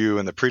listening to you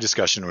in the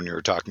pre-discussion when you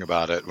were talking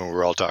about it, when we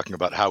were all talking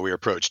about how we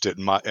approached it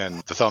and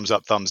the thumbs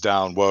up, thumbs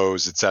down,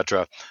 woes,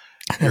 etc.,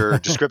 your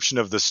description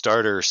of the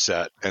starter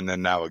set, and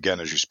then now again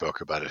as you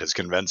spoke about it, has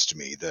convinced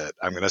me that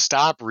I'm going to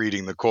stop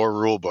reading the core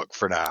rule book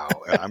for now,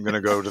 and I'm going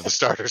to go to the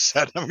starter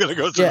set. And I'm going to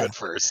go through it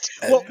first.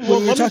 Well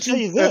let me tell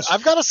you this.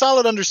 I've got a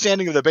solid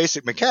understanding of the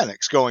basic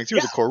mechanics going through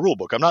the core rule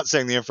book. I'm not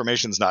saying the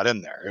information's not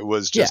in there. It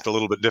was just a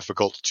little bit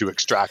difficult to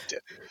extract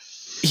it.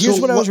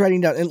 Here's what I was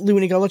writing down. And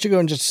Luinique, I'll let you go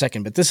in just a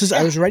second, but this is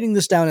I was writing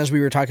this down as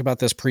we were talking about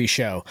this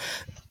pre-show.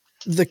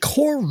 The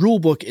core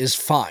rulebook is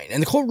fine,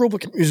 and the core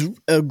rulebook is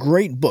a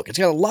great book. It's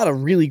got a lot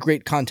of really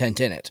great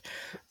content in it.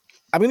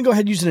 I'm going to go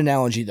ahead and use an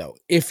analogy, though.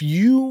 If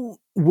you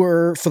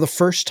were, for the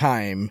first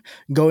time,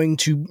 going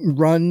to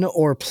run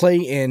or play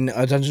in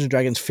a Dungeons &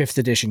 Dragons 5th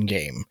edition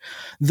game,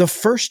 the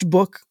first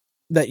book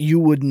that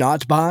you would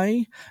not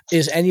buy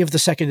is any of the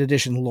 2nd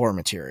edition lore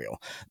material.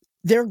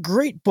 They're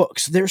great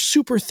books. They're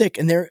super thick,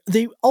 and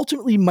they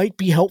ultimately might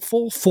be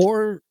helpful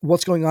for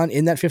what's going on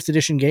in that 5th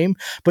edition game,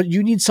 but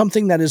you need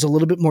something that is a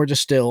little bit more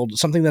distilled,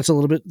 something that's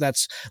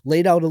that's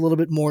laid out a little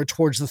bit more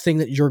towards the thing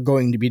that you're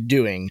going to be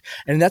doing.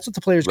 And that's what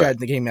the Player's Guide and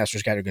the Game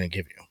Master's Guide are going to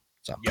give you.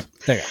 So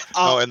there you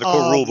go. And the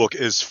core rulebook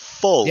is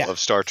full of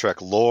Star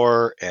Trek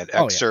lore and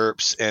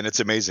excerpts, and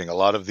it's amazing. A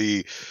lot of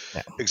the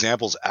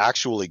examples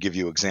actually give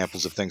you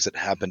examples of things that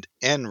happened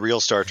in real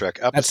Star Trek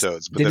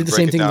episodes, but then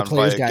break it down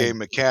via game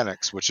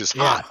mechanics, which is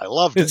hot. I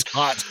loved it. It's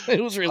hot.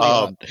 It was really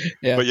hot.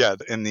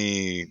 But in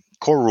the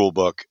core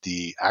rulebook,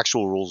 the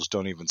actual rules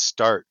don't even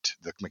start.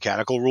 The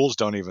mechanical rules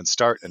don't even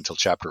start until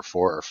chapter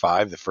 4 or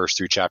 5. The first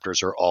 3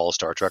 chapters are all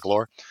Star Trek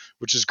lore,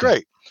 which is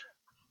great.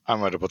 I'm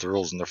going to put the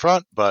rules in the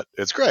front, but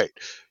it's great.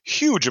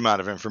 Huge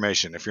amount of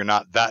information if you're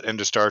not that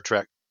into Star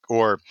Trek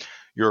or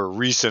you're a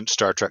recent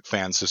Star Trek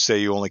fan. So say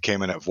you only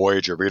came in at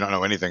Voyager, but you don't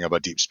know anything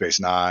about Deep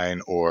Space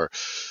Nine or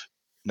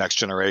Next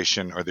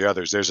Generation or the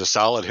others. There's a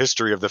solid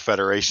history of the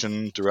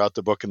Federation throughout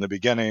the book in the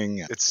beginning.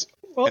 It's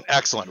an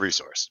excellent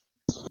resource.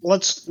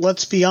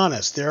 Let's be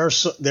honest.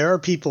 There are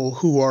people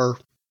who are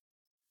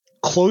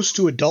close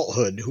to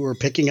adulthood who are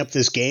picking up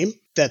this game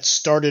that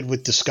started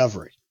with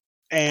Discovery.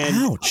 And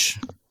ouch.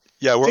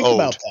 Yeah, we're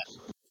old.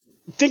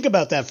 Think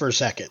about that for a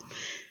second.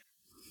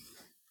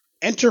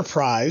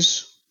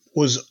 Enterprise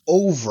was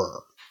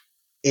over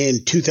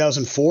in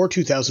 2004,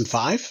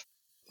 2005.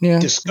 Yeah.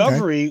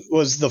 Discovery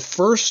was the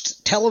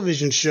first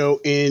television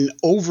show in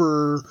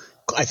over,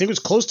 I think it was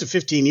close to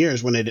 15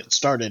 years when it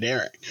started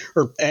airing,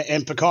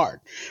 and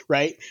Picard,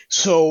 right?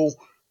 So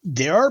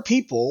there are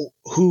people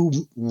who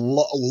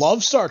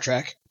love Star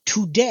Trek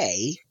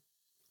today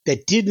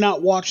that did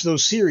not watch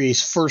those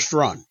series first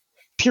run.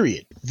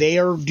 Period. They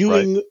are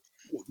doing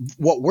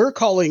what we're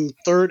calling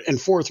 3rd and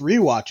 4th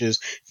rewatches.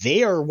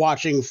 They are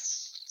watching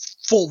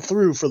full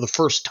through for the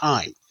first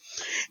time.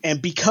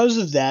 And because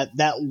of that,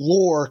 that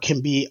lore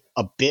can be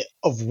a bit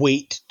of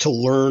weight to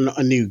learn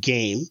a new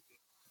game.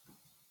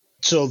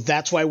 So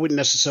that's why I wouldn't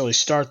necessarily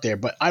start there.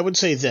 But I would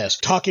say this,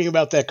 talking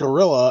about that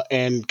gorilla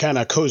and kind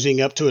of cozying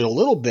up to it a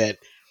little bit,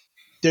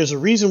 there's a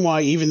reason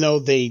why, even though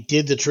they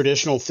did the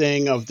traditional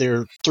thing of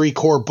their 3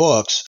 core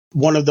books,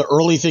 one of the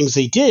early things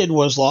they did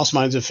was Lost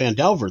Mines of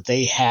Phandelver.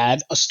 They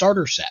had a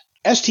starter set.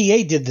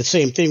 STA did the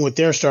same thing with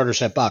their starter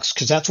set box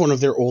because that's one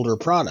of their older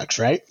products,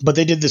 right? But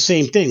they did the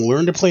same thing.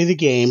 Learn to play the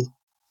game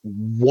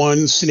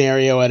one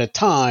scenario at a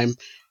time.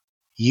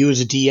 You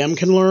as a DM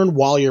can learn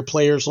while your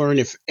players learn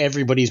if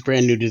everybody's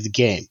brand new to the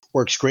game.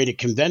 Works great at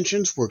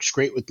conventions, works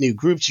great with new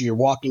groups. You're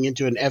walking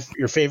into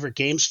your favorite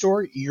game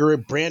store. You're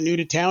brand new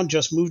to town,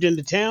 just moved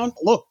into town.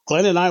 Look,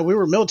 Glenn and I, we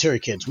were military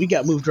kids. We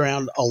got moved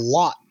around a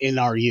lot in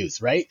our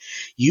youth, right?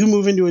 You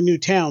move into a new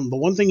town. The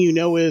one thing you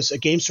know is a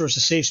game store is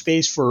a safe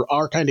space for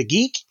our kind of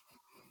geek.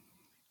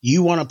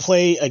 You want to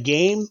play a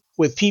game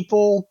with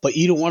people, but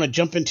you don't want to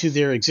jump into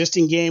their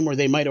existing game where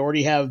they might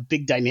already have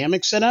big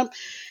dynamics set up.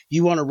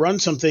 You want to run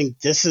something,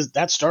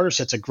 that starter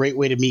set's a great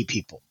way to meet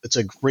people. It's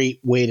a great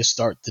way to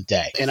start the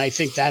day. And I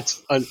think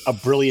that's a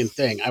brilliant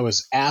thing. I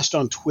was asked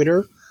on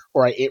Twitter,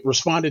 or it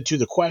responded to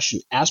the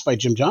question asked by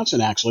Jim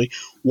Johnson, actually,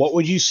 what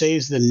would you say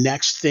is the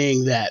next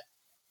thing that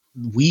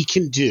we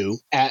can do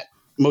at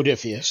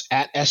Modiphius,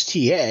 at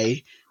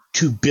STA,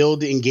 to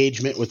build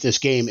engagement with this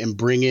game and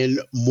bring in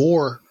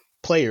more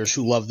players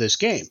who love this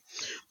game?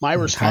 My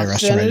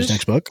response to that is,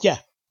 next book. Yeah.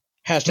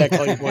 Hashtag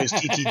call your boys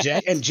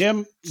TTJ. And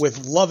Jim,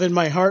 with love in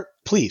my heart,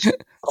 please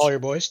call your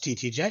boys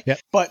TTJ. Yep.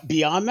 But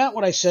beyond that,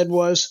 what I said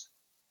was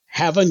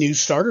have a new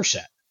starter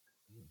set.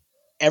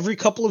 Every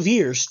couple of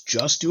years,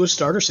 just do a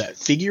starter set.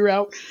 Figure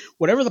out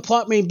whatever the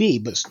plot may be,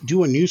 but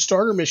do a new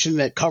starter mission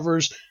that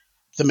covers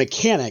the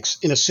mechanics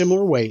in a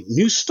similar way.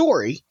 New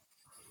story,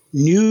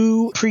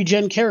 new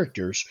pre-gen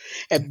characters,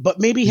 but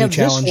maybe have new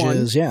this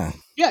challenges, one.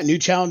 Yeah, new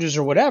challenges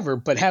or whatever,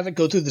 but have it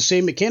go through the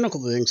same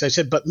mechanical things. I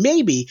said, but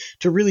maybe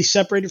to really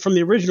separate it from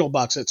the original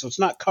box set, so it's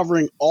not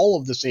covering all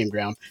of the same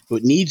ground, but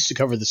it needs to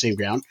cover the same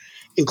ground.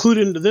 Include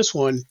into this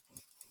one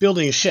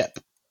building a ship.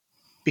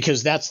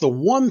 Because that's the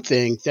one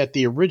thing that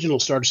the original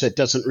starter set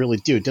doesn't really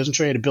do. It doesn't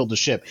show you how to build a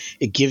ship.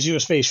 It gives you a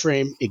space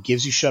frame. It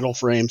gives you shuttle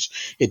frames.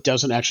 It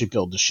doesn't actually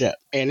build the ship.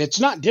 And it's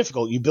not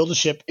difficult. You build a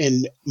ship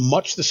in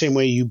much the same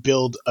way you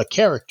build a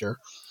character.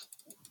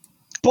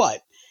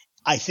 But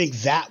I think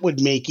that would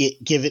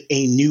give it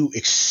a new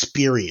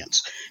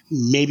experience.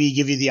 Maybe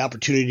give you the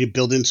opportunity to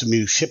build in some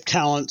new ship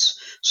talents,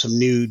 some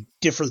new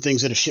different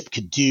things that a ship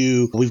could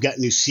do. We've got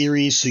new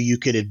series, so you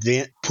could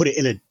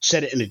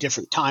set it in a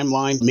different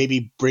timeline,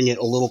 maybe bring it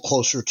a little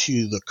closer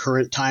to the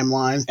current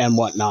timeline and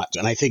whatnot.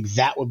 And I think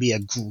that would be a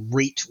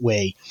great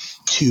way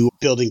to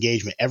build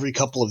engagement. Every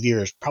couple of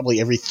years, probably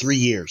every 3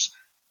 years,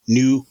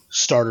 new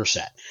starter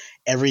set.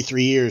 Every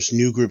 3 years,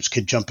 new groups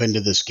could jump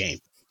into this game.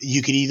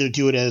 You could either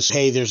do it as,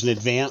 hey, there's an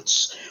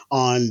advance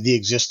on the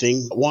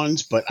existing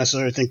ones, but I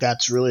sort of think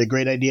that's really a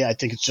great idea. I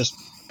think it's just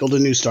build a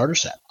new starter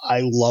set.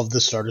 I love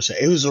the starter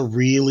set. It was a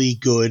really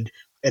good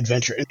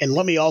adventure. And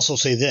let me also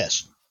say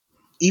this.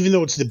 Even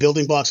though it's the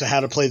building blocks of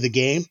how to play the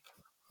game,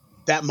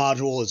 that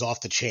module is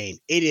off the chain.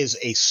 It is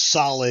a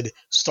solid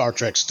Star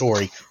Trek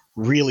story.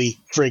 Really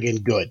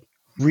friggin' good.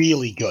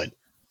 Really good.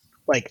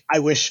 Like, I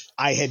wish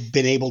I had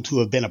been able to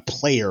have been a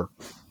player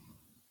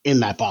in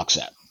that box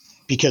set,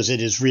 because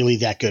it is really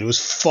that good. It was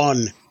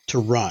fun to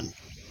run.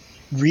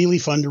 Really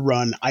fun to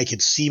run. I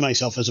could see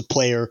myself as a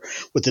player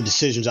with the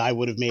decisions I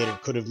would have made or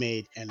could have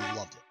made, and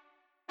loved it.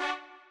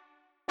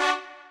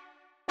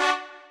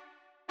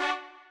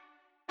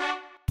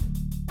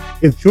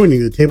 If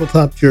joining the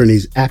Tabletop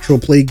Journeys actual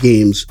play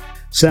games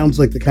sounds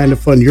like the kind of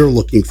fun you're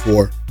looking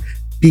for,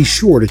 be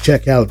sure to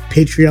check out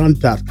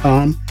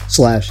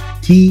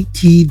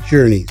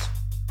patreon.com/ttjourneys,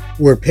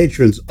 where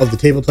patrons of the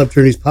Tabletop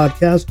Journeys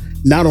podcast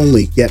not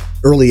only get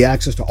early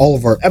access to all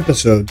of our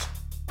episodes,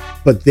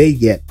 but they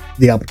get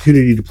the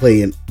opportunity to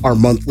play in our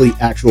monthly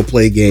actual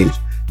play games,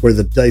 where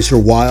the dice are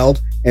wild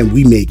and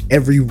we make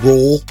every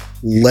roll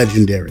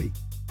legendary.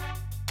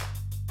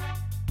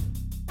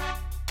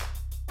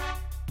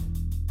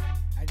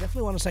 I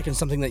definitely want to second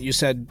something that you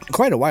said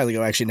quite a while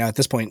ago, actually, now at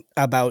this point,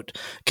 about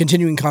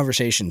continuing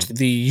conversations,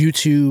 the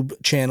YouTube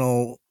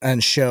channel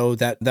and show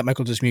that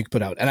Michael Dismuke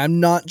put out. And I'm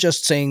not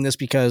just saying this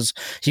because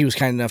he was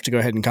kind enough to go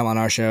ahead and come on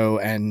our show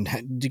and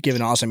give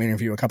an awesome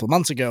interview a couple of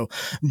months ago.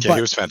 Yeah, but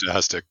he was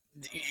fantastic.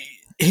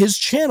 his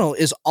channel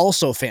is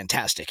also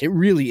fantastic. It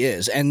really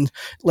is. And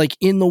like,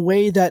 in the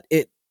way that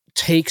it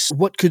takes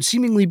what could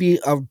seemingly be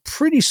a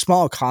pretty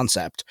small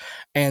concept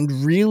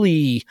and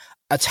really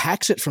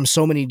attacks it from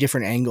so many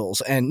different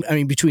angles. And I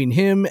mean, between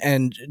him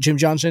and Jim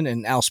Johnson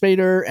and Al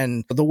Spader,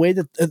 and the way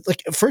that,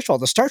 like, first of all,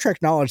 the Star Trek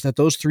knowledge that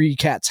those three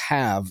cats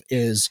have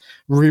is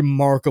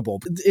remarkable.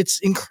 It's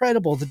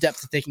incredible the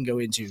depth that they can go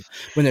into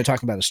when they're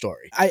talking about a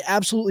story. I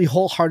absolutely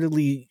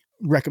wholeheartedly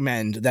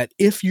recommend that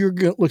if you're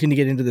looking to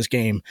get into this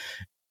game,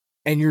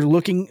 and you're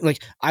looking,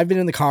 like, I've been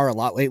in the car a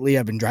lot lately.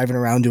 I've been driving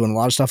around doing a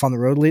lot of stuff on the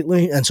road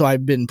lately. And so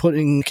I've been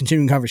putting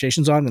continuing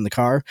conversations on in the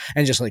car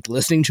and just like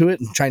listening to it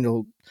and trying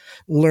to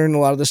learn a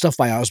lot of this stuff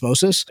by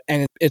osmosis.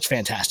 And it's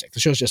fantastic. The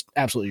show's just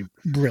absolutely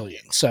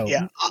brilliant. So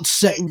yeah,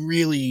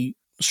 really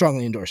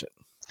strongly endorse it.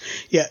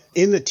 Yeah.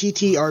 In the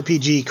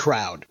TTRPG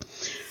crowd,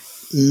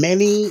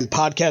 many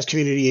podcast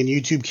community and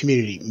YouTube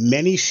community,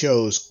 many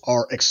shows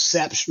are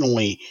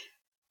exceptionally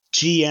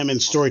GM and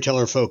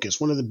storyteller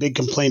focus. One of the big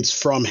complaints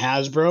from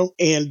Hasbro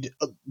and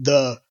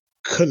the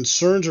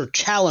concerns or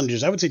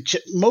challenges, I would say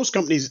most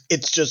companies,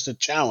 it's just a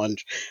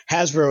challenge.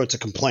 Hasbro, it's a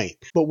complaint.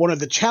 But one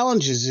of the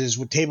challenges is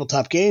with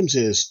tabletop games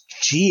is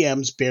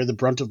GMs bear the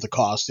brunt of the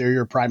cost. They're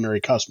your primary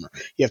customer.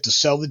 You have to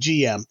sell the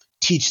GM,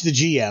 teach the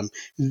GM,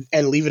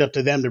 and leave it up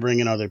to them to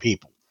bring in other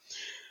people.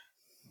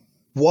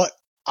 What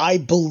I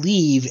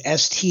believe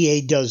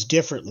STA does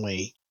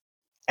differently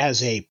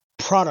as a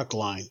product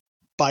line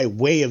by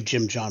way of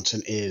Jim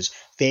Johnson is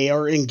they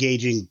are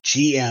engaging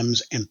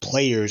GMs and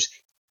players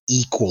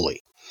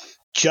equally.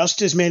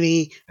 Just as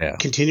many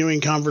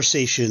continuing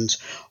conversations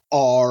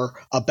are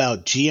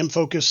about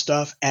GM-focused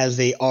stuff as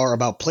they are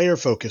about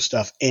player-focused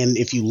stuff. And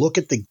if you look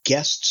at the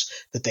guests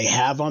that they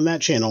have on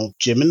that channel,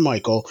 Jim and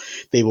Michael,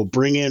 they will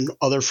bring in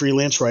other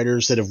freelance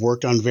writers that have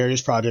worked on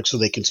various projects so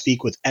they can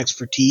speak with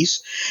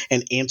expertise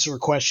and answer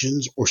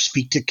questions or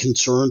speak to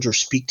concerns or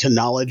speak to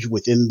knowledge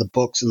within the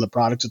books and the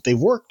products that they've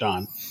worked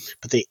on.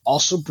 But they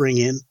also bring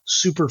in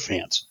super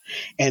fans,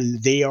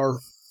 and they are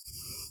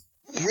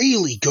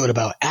really good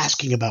about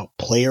asking about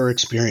player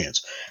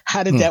experience.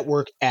 How did that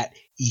work at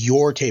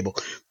your table?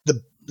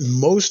 The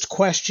most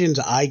questions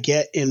I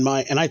get and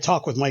I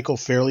talk with Michael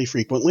fairly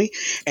frequently,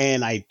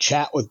 and I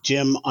chat with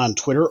Jim on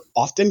Twitter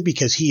often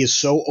because he is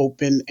so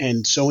open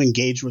and so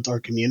engaged with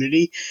our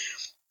community.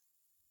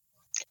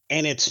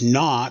 And it's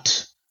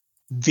not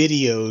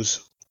videos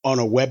on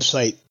a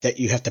website that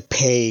you have to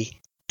pay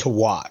to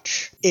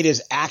watch. It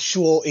is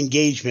actual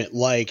engagement,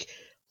 like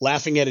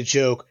laughing at a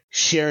joke,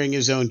 sharing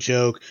his own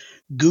joke,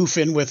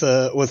 goofing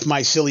with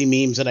my silly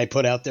memes that I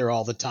put out there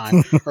all the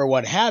time or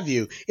what have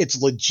you.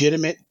 It's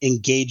legitimate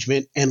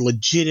engagement and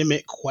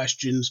legitimate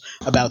questions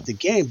about the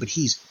game, but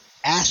he's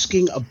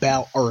asking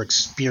about our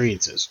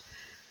experiences.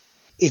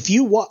 if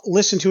you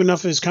listen to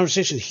enough of his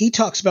conversations, he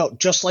talks about,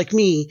 just like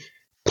me,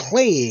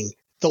 playing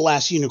the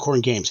last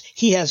Unicorn games.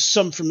 He has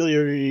some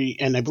familiarity,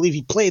 and I believe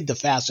he played the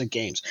Facet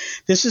games.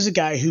 This is a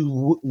guy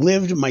who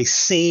lived my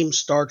same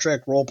Star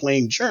Trek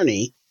role-playing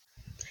journey,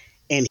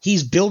 and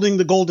he's building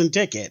the golden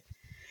ticket.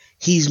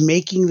 He's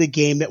making the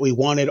game that we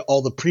wanted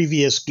all the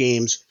previous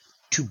games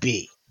to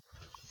be.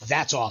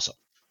 That's awesome.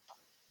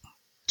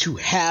 To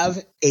have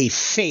a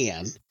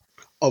fan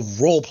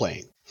of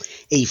role-playing,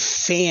 a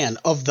fan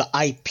of the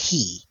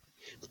IP,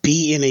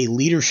 be in a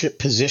leadership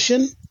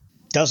position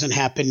doesn't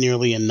happen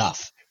nearly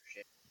enough.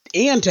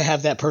 And to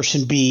have that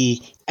person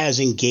be as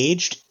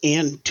engaged,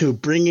 and to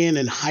bring in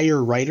and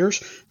hire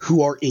writers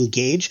who are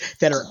engaged,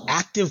 that are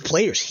active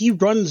players. He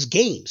runs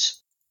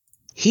games.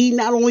 He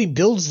not only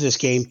builds this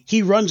game,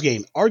 he runs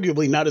game.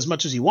 Arguably not as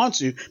much as he wants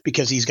to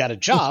because he's got a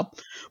job,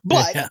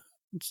 but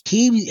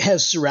he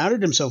has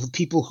surrounded himself with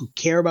people who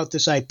care about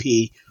this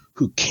IP,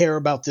 who care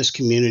about this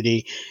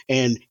community,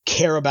 and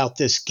care about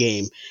this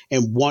game,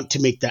 and want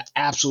to make the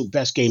absolute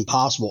best game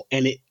possible.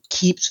 And it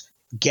keeps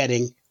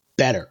getting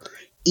better.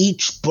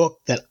 Each book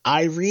that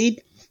I read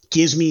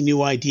gives me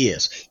new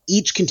ideas.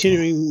 Each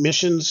continuing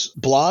missions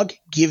blog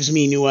gives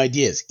me new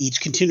ideas. Each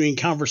continuing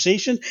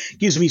conversation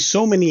gives me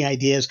so many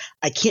ideas.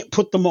 I can't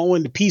put them all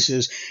into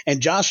pieces.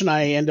 And Josh and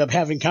I end up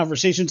having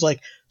conversations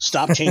like,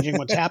 stop changing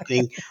what's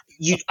happening.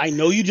 I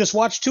know you just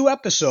watched 2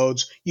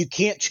 episodes. You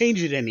can't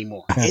change it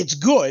anymore. It's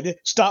good.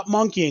 Stop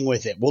monkeying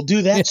with it. We'll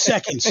do that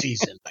second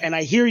season. And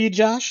I hear you,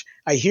 Josh.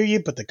 I hear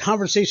you, but the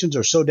conversations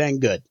are so dang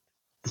good.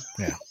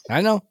 Yeah,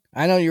 I know.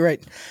 You're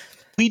right.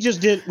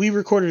 We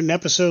recorded an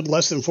episode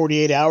less than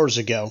 48 hours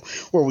ago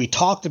where we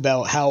talked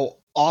about how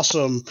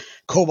awesome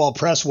Cobalt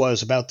Press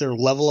was about their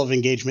level of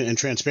engagement and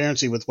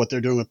transparency with what they're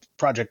doing with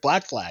Project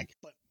Black Flag.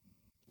 But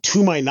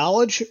to my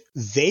knowledge,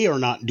 they are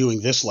not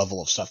doing this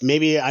level of stuff.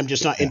 Maybe I'm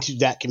just not into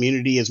that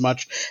community as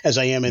much as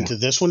I am into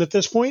this one at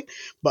this point,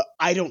 but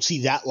I don't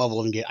see that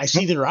level of engagement. I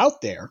see they're out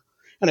there,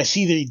 and I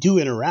see they do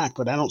interact,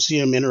 but I don't see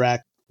them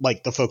interact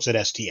like the folks at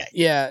STA.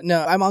 Yeah,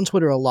 no, I'm on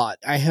Twitter a lot.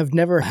 I have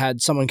never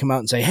had someone come out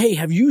and say, hey,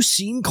 have you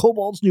seen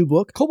Cobalt's new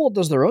book? Cobalt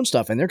does their own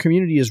stuff, and their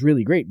community is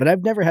really great. But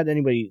I've never had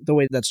anybody, the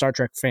way that Star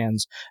Trek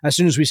fans, as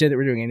soon as we say that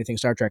we're doing anything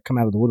Star Trek, come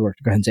out of the woodwork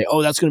to go ahead and say,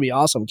 oh, that's going to be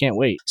awesome. Can't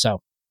wait.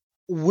 So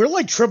we're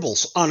like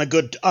Tribbles on a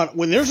good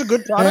when there's a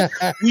good product,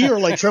 we are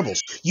like Tribbles.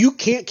 You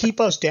can't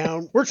keep us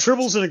down. We're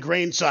Tribbles in a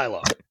grain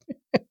silo.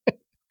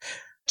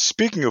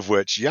 Speaking of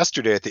which,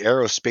 yesterday at the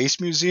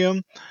Aerospace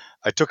Museum,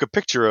 I took a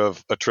picture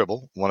of a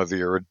Tribble, one of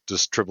the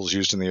just Tribbles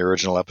used in the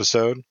original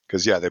episode,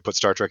 because, they put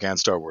Star Trek and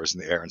Star Wars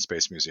in the Air and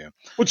Space Museum.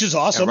 Which is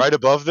awesome. And right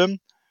above them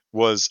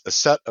was a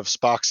set of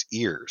Spock's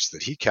ears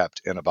that he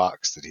kept in a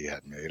box that he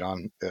had made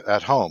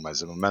at home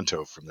as a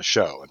memento from the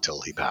show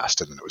until he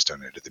passed, and then it was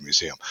donated to the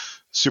museum.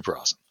 Super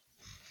awesome.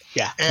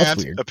 Yeah.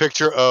 And a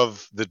picture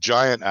of the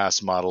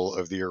giant-ass model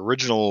of the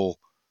original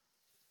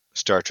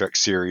Star Trek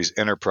series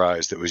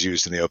Enterprise that was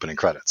used in the opening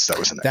credits. That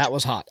was in there. That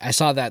was hot. I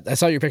saw that. I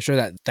saw your picture of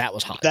that. That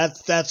was hot.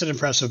 That's an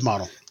impressive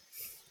model.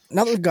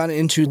 Now that we've gone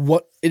into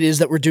what it is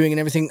that we're doing and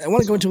everything, I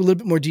want to go into a little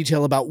bit more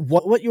detail about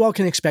what you all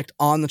can expect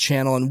on the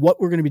channel and what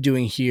we're going to be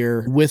doing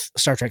here with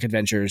Star Trek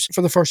Adventures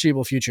for the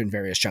foreseeable future in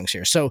various chunks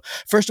here. So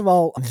first of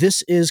all,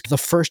 this is the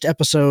first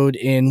episode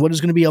in what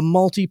is going to be a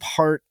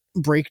multi-part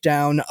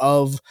breakdown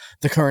of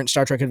the current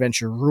Star Trek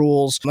Adventure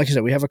rules. Like I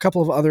said, we have a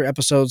couple of other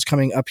episodes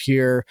coming up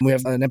here. We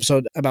have an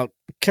episode about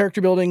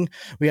character building.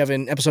 We have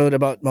an episode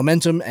about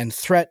momentum and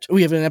threat.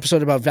 We have an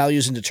episode about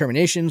values and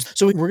determinations.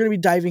 So we're going to be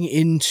diving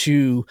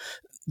into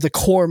the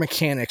core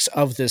mechanics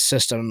of this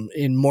system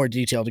in more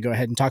detail to go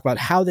ahead and talk about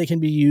how they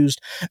can be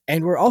used.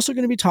 And we're also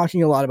going to be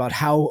talking a lot about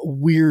how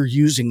we're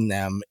using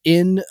them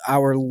in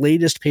our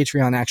latest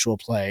Patreon actual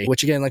play,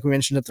 which again, like we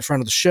mentioned at the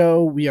front of the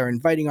show, we are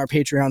inviting our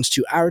Patreons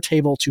to our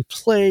table to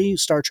play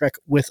Star Trek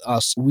with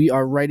us. We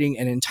are writing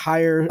an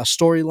entire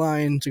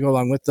storyline to go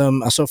along with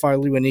them. So far,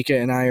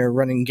 Liwanika and I are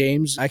running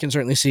games. I can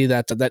certainly see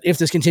that if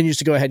this continues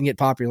to go ahead and get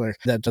popular,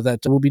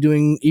 that we'll be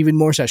doing even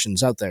more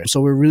sessions out there.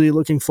 So we're really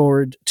looking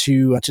forward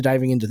to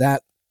diving into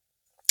that.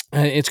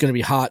 It's going to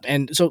be hot.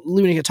 And so,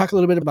 Liwanika, talk a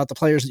little bit about the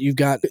players that you've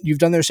got. You've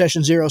done their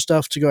Session 0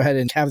 stuff to go ahead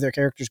and have their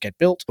characters get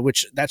built,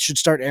 which that should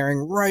start airing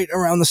right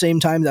around the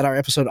same time that our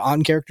episode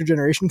on character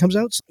generation comes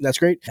out. So that's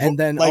great. And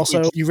then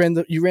also you ran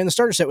the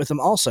starter set with them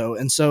also.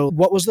 And so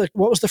what was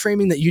the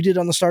framing that you did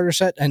on the starter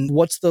set, and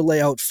what's the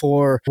layout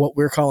for what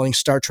we're calling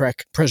Star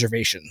Trek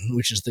Preservation,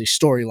 which is the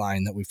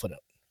storyline that we've put up?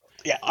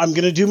 Yeah, I'm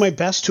going to do my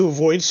best to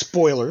avoid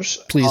spoilers.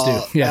 Please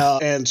do. Yeah.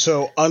 And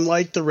so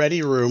unlike the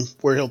Ready Room,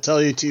 where he'll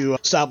tell you to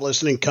stop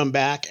listening, come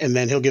back, and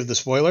then he'll give the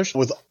spoilers,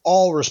 with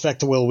all respect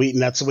to Will Wheaton,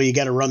 that's the way you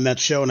got to run that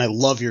show. And I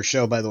love your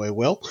show, by the way,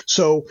 Will.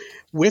 So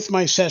with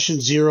my Session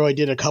 0, I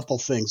did a couple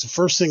things. The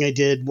first thing I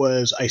did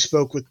was I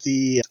spoke with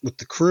the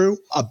crew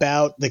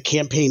about the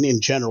campaign in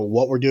general,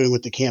 what we're doing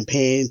with the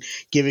campaign,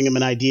 giving them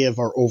an idea of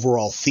our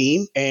overall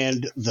theme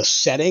and the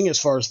setting as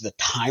far as the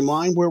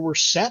timeline where we're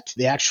set.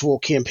 The actual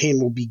campaign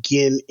will begin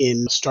begin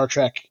in the Star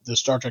Trek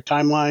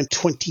timeline,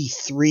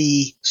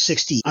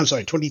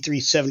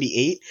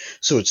 2378.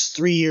 So it's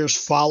 3 years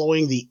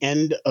following the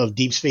end of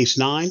Deep Space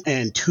Nine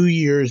and 2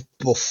 years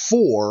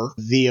before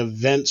the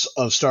events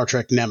of Star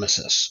Trek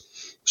Nemesis.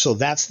 So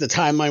that's the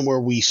timeline where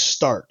we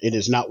start. It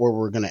is not where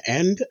we're going to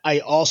end.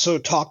 I also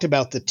talked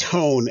about the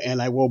tone, and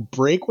I will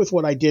break with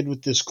what I did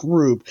with this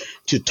group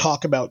to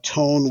talk about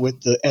tone with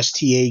the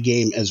STA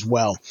game as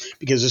well,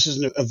 because this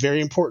is a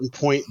very important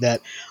point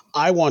that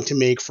I want to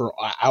make for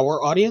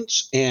our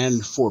audience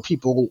and for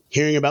people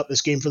hearing about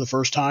this game for the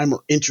first time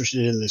or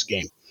interested in this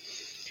game.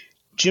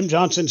 Jim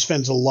Johnson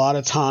spends a lot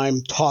of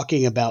time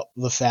talking about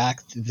the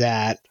fact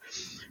that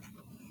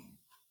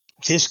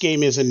this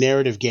game is a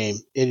narrative game.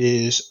 It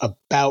is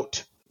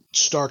about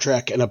Star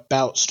Trek and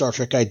about Star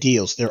Trek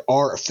ideals. There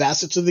are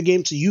facets of the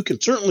game, so you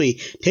can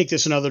certainly take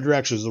this in other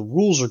directions. The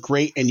rules are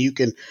great, and you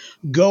can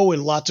go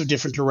in lots of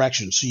different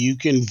directions, so you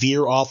can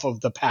veer off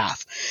of the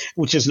path,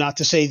 which is not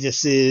to say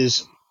this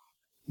is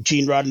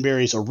Gene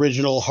Roddenberry's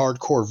original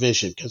hardcore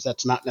vision, because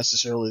that's not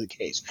necessarily the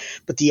case.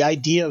 But the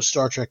idea of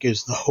Star Trek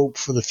is the hope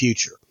for the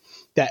future,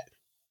 that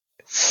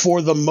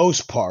for the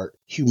most part,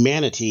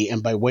 humanity,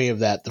 and by way of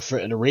that, the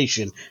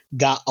Federation,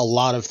 got a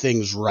lot of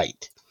things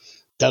right.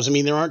 Doesn't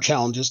mean there aren't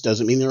challenges,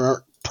 doesn't mean there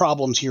aren't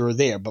problems here or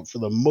there, but for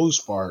the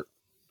most part,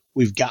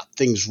 we've got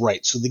things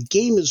right. So the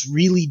game is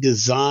really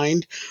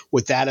designed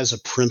with that as a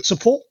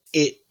principle.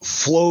 It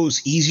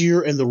flows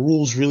easier, and the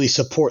rules really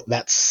support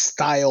that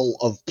style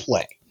of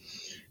play.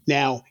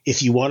 Now,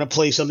 if you want to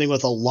play something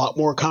with a lot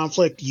more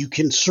conflict, you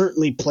can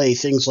certainly play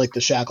things like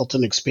the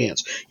Shackleton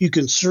Expanse. You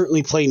can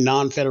certainly play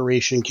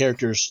non-Federation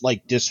characters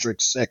like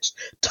District 6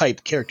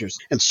 type characters.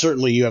 And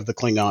certainly you have the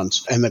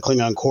Klingons and the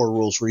Klingon core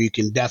rules where you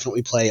can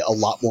definitely play a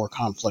lot more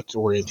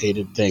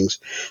conflict-orientated things.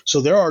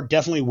 So there are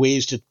definitely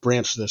ways to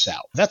branch this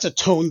out. That's a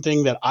tone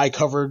thing that I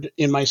covered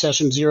in my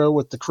session 0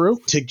 with the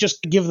crew to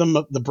just give them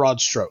the broad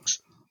strokes.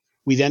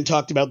 We then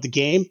talked about the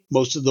game.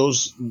 Most of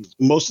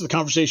the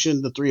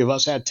conversation the three of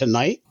us had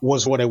tonight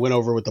was what I went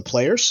over with the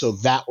players. So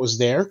that was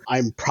there.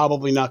 I'm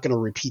probably not going to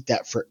repeat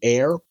that for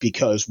air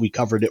because we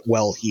covered it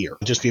well here.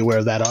 Just be aware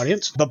of that,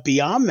 audience. But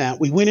beyond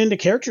that, we went into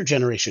character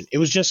generation. It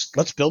was just,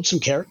 let's build some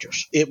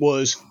characters. It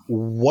was,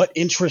 what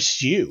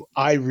interests you?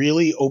 I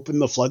really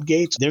opened the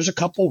floodgates. There's a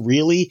couple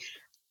really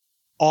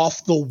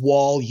off the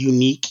wall,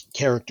 unique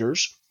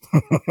characters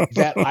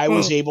that I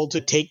was able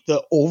to take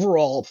the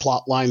overall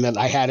plot line that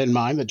I had in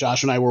mind that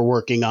Josh and I were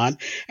working on,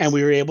 and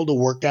we were able to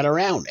work that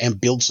around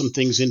and build some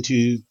things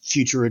into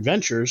future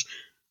adventures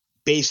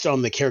based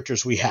on the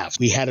characters we have.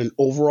 We had an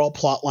overall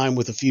plot line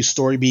with a few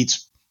story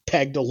beats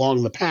pegged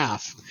along the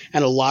path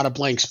and a lot of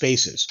blank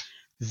spaces.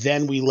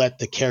 Then we let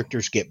the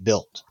characters get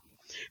built.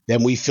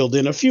 Then we filled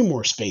in a few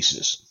more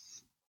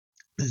spaces.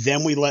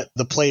 Then we let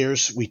the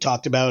players, we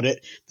talked about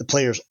it, the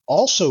players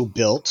also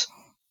built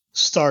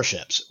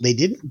starships. They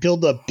didn't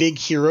build a big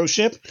hero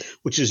ship,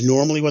 which is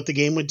normally what the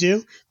game would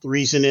do. The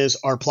reason is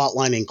our plot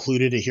line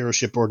included a hero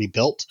ship already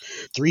built.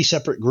 3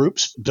 separate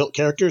groups built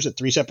characters at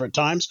 3 separate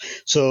times.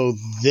 So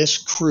this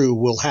crew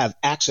will have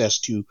access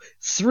to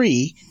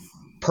 3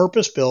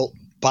 purpose-built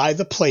by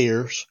the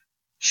players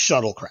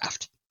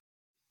shuttlecraft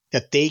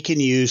that they can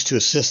use to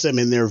assist them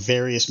in their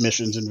various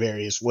missions in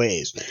various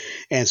ways.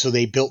 And so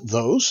they built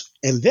those,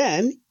 and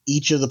then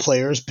each of the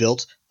players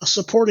built a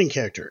supporting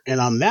character. And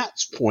on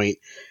that point,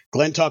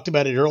 Glenn talked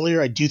about it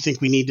earlier. I do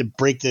think we need to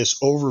break this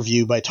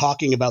overview by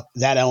talking about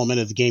that element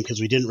of the game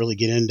because we didn't really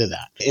get into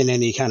that in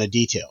any kind of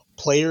detail.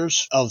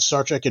 Players of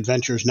Star Trek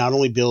Adventures not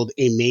only build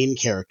a main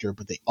character,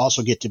 but they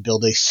also get to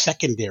build a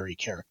secondary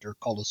character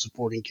called a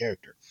supporting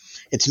character.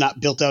 It's not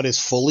built out as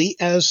fully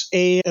as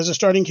a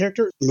starting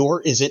character, nor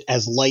is it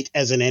as light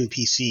as an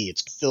NPC.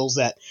 It fills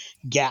that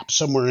gap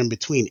somewhere in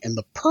between. And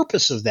the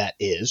purpose of that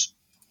is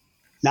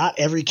not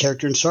every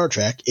character in Star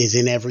Trek is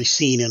in every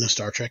scene in a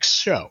Star Trek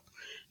show.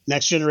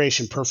 Next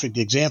Generation, perfect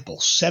example.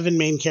 7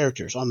 main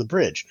characters on the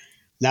bridge.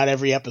 Not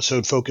every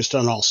episode focused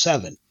on all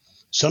 7.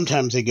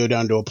 Sometimes they go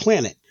down to a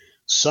planet.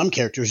 Some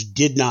characters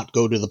did not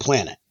go to the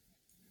planet.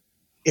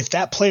 If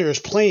that player is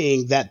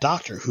playing that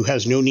doctor who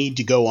has no need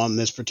to go on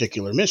this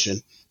particular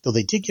mission, though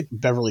they did get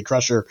Beverly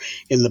Crusher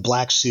in the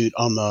black suit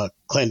on the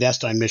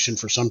clandestine mission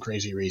for some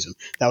crazy reason.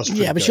 That was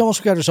pretty good. She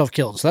almost got herself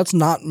killed, so that's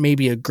not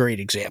maybe a great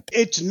example.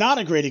 It's not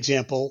a great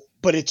example,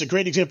 but it's a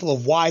great example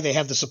of why they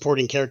have the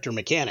supporting character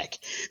mechanic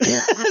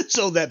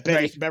so that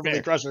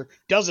Beverly Crusher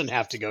doesn't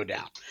have to go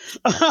down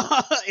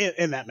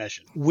in that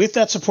mission. With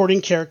that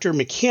supporting character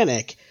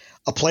mechanic,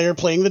 a player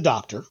playing the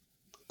doctor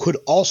could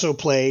also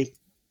play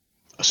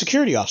a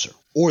security officer,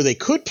 or they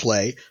could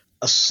play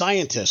a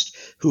scientist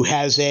who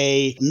has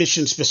a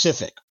mission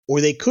specific, or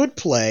they could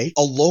play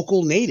a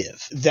local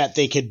native that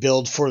they could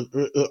build for,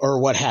 or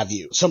what have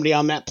you, somebody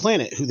on that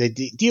planet who they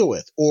deal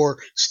with, or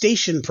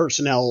station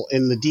personnel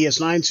in the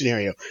DS9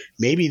 scenario.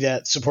 Maybe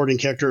that supporting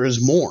character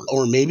is Morn,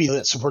 or maybe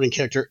that supporting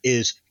character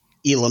is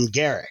Elam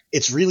Garrick.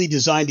 It's really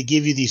designed to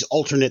give you these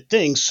alternate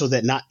things so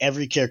that not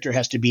every character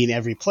has to be in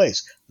every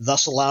place,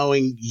 thus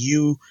allowing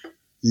you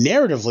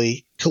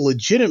narratively to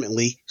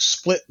legitimately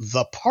split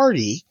the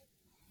party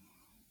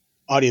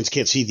audience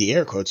can't see the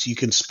air quotes, you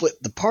can split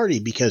the party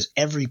because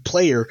every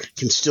player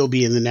can still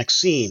be in the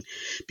next scene,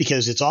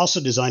 because it's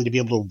also designed to be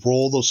able to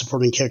roll those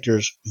supporting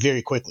characters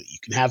very quickly. You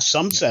can have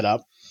some set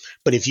up,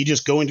 but if you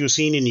just go into a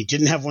scene and you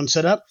didn't have one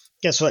set up,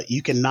 guess what?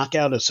 You can knock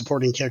out a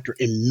supporting character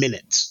in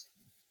minutes.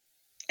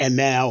 And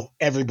now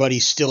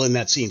everybody's still in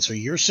that scene. So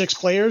your 6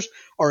 players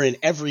are in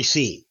every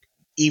scene,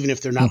 even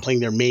if they're not playing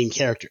their main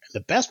character. And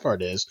the best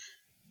part is,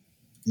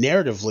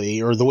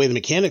 narratively, or the way the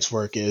mechanics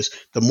work, is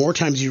the more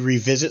times you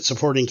revisit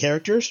supporting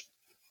characters,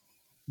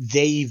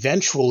 they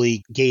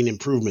eventually gain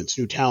improvements,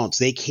 new talents.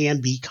 They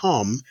can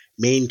become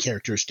main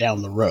characters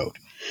down the road.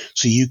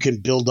 So you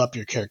can build up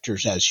your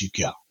characters as you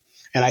go.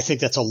 And I think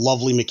that's a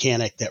lovely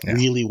mechanic that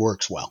really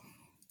works well.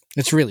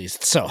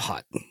 It's so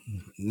hot.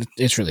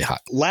 It's really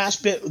hot.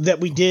 Last bit that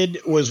we did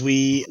was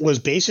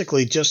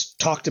basically just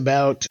talked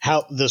about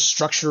how the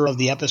structure of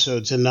the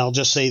episodes. And I'll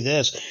just say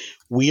this.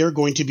 We are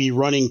going to be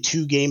running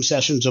 2 game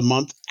sessions a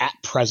month at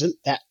present.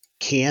 That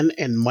can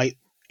and might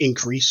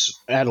increase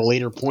at a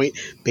later point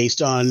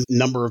based on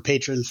number of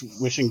patrons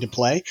wishing to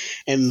play.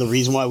 And the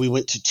reason why we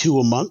went to 2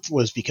 a month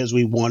was because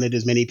we wanted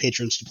as many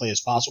patrons to play as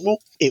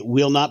possible. It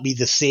will not be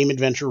the same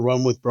adventure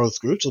run with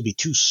both groups. It'll be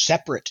 2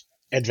 separate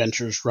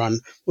adventures run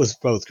with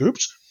both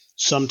groups.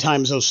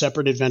 Sometimes those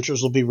separate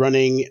adventures will be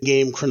running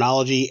game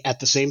chronology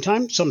at the same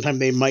time. Sometimes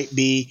they might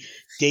be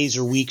days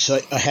or weeks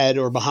ahead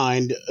or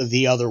behind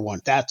the other one.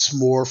 That's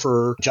more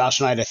for Josh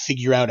and I to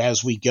figure out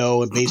as we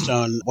go and based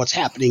on what's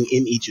happening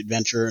in each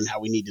adventure and how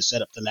we need to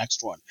set up the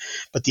next one.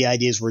 But the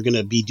idea is we're going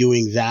to be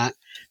doing that.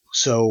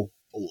 So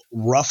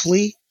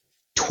roughly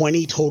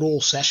 20 total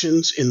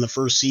sessions in the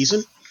first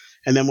season,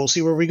 and then we'll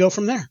see where we go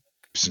from there.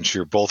 Since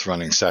you're both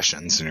running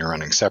sessions and you're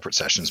running separate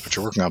sessions, but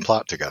you're working on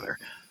plot together,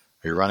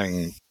 are you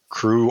running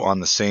crew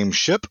on the same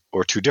ship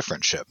or 2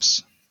 different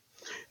ships?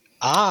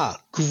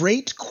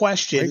 Great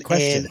question.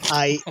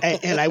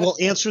 And I will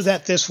answer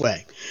that this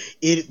way.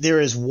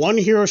 There is 1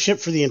 hero ship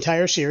for the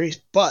entire series,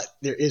 but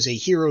there is a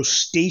hero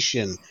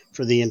station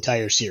for the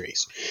entire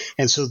series.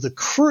 And so the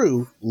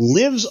crew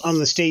lives on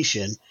the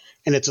station,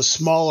 and it's a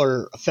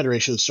smaller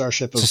Federation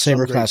starship. It's a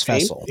Saber-class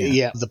vessel.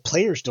 Yeah. The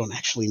players don't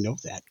actually know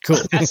that. Cool.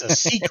 That's a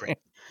secret.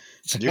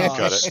 You can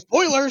cut it.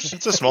 Spoilers.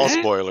 It's a small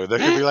spoiler. They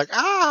could be like,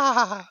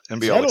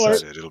 and be all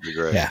excited. It'll be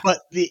great. Yeah. But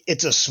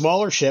it's a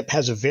smaller ship,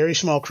 has a very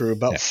small crew.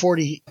 About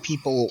 40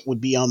 people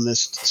would be on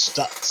this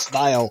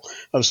style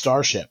of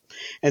starship.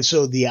 And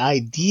so the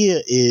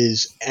idea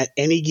is at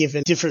any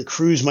given, different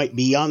crews might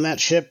be on that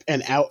ship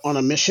and out on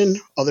a mission.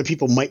 Other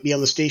people might be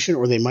on the station,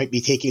 or they might be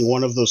taking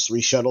one of those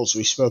 3 shuttles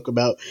we spoke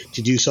about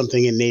to do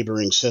something in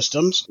neighboring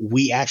systems.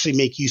 We actually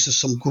make use of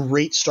some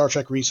great Star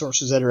Trek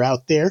resources that are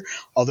out there.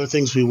 Other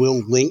things we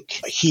will link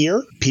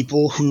here.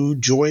 People who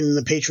join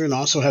the Patreon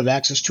also have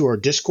access to our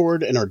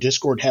Discord, and our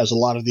Discord has a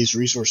lot of these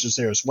resources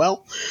there as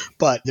well.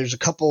 But there's a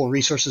couple of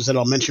resources that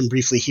I'll mention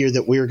briefly here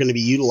that we're going to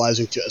be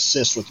utilizing to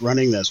assist with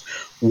running this.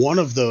 One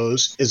of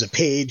those is a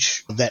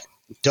page that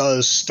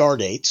does star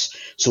dates,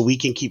 so we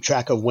can keep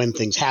track of when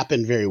things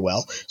happen very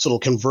well. So it'll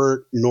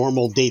convert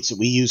normal dates that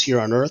we use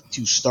here on Earth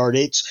to star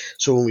dates.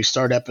 So when we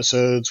start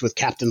episodes with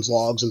captain's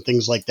logs and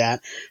things like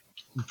that,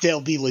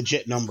 they'll be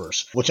legit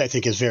numbers, which I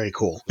think is very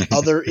cool.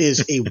 Other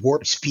is a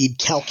warp speed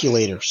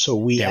calculator. So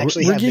we're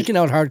geeking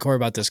out hardcore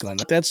about this, Glenn.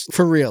 That's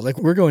for real. Like,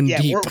 we're going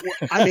deep.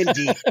 I'm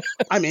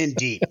in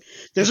deep.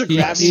 There's a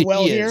gravity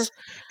well here,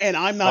 and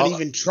I'm not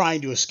even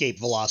trying to escape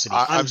velocity.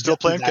 I'm still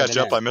playing catch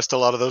up. I missed a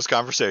lot of those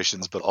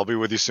conversations, but I'll be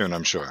with you soon,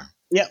 I'm sure.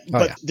 Yeah,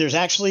 but there's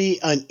actually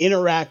an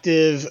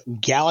interactive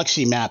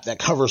galaxy map that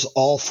covers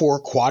all 4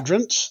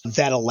 quadrants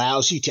that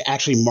allows you to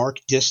actually mark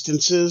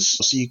distances.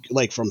 So you,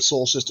 like from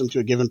Sol system to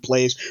a given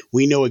place,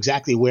 we know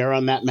exactly where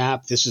on that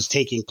map this is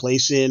taking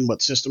place in,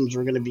 what systems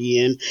we're going to be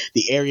in,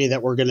 the area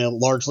that we're going to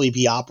largely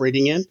be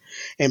operating in.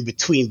 And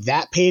between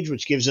that page,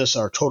 which gives us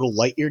our total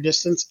light year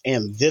distance,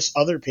 and this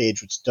other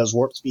page, which does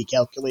warp speed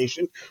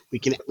calculation, we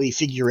can actually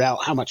figure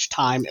out how much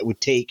time it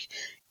would take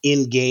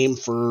in-game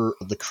for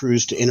the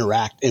crews to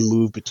interact and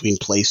move between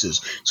places,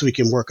 so we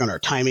can work on our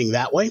timing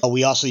that way.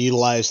 We also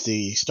utilize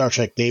the Star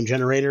Trek name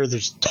generator.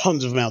 There's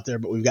tons of them out there,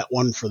 but we've got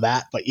one for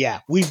that. But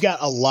yeah, we've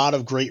got a lot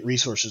of great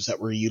resources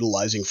that we're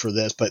utilizing for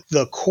this, but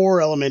the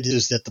core element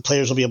is that the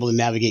players will be able to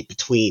navigate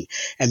between,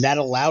 and that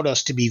allowed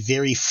us to be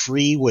very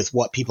free with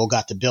what people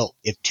got to build.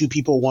 If 2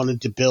 people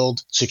wanted to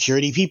build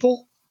security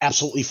people,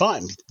 absolutely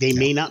fine. They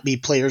may not be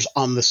players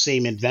on the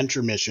same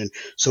adventure mission,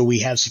 so we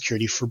have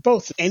security for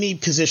both. Any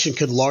position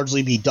could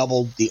largely be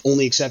doubled, the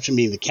only exception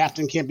being the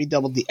captain can't be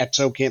doubled, the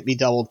XO can't be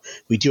doubled.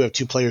 We do have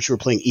 2 players who are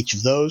playing each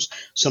of those.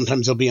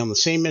 Sometimes they'll be on the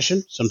same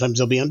mission, sometimes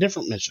they'll be on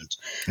different missions.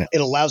 Yeah.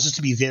 It allows us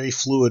to be very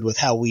fluid with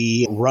how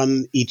we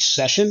run each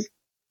session,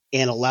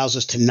 and allows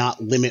us to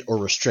not limit or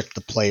restrict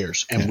the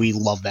players, and we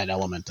love that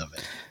element of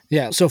it.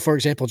 Yeah. So, for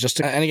example,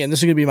 and again, this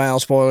is going to be my all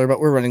spoiler, but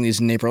we're running these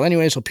in April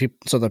anyway, so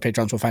the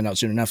patrons will find out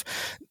soon enough.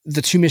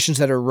 The 2 missions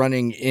that are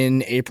running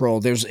in April,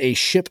 there's a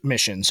ship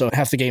mission. So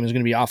half the game is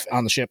going to be off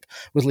on the ship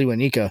with Liwa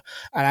Nika,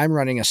 and I'm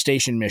running a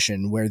station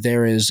mission where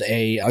there is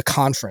a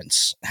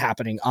conference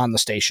happening on the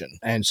station.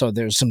 And so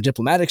there's some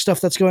diplomatic stuff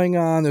that's going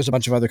on. There's a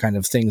bunch of other kind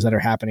of things that are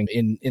happening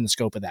in the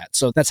scope of that.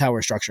 So that's how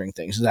we're structuring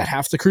things. Is that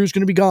half the crew is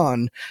going to be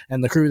gone,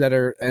 and the crew that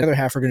are the other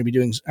half are going to be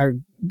are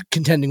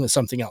contending with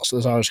something else. So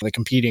there's always the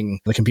competing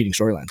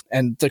storyline,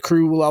 and the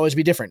crew will always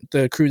be different.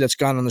 The crew that's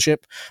gone on the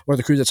ship, or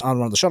the crew that's on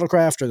one of the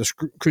shuttlecraft, or the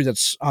crew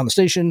that's on the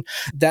station,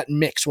 that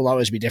mix will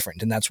always be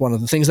different. And that's one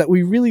of the things that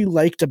we really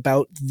liked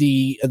about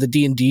the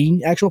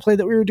D&D actual play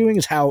that we were doing,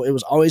 is how it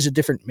was always a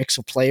different mix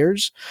of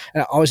players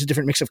and always a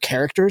different mix of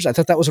characters. I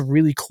thought that was a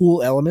really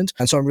cool element,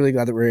 and so I'm really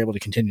glad that we were able to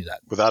continue that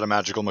Without a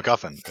magical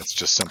MacGuffin, it's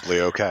just simply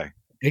okay.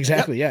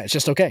 Exactly. Yep. Yeah. It's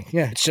just okay.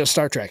 Yeah. It's just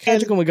Star Trek.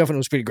 Magical MacGuffin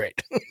was pretty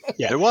great.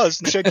 Yeah. It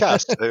was. Shake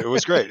cast. It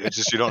was great. It's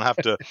just you don't have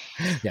to.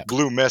 Yeah.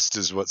 Blue mist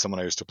is what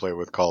someone I used to play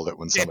with called it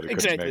when somebody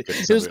couldn't make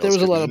it. There was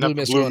a lot of blue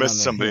mist. Blue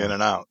mist somebody in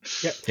and out.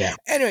 Yep. Yeah.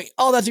 Anyway,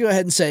 all that to go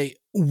ahead and say,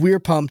 we're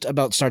pumped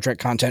about Star Trek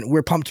content.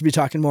 We're pumped to be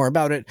talking more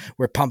about it.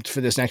 We're pumped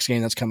for this next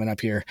game that's coming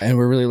up here, and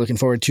we're really looking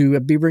forward to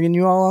be bringing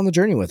you all on the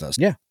journey with us.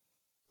 Yeah.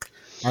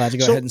 I'll have to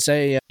go ahead and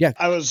say, yeah.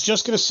 I was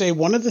just going to say,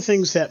 one of the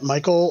things that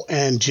Michael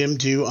and Jim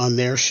do on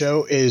their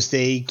show is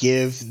they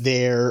give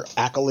their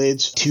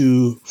accolades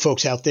to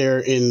folks out there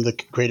in the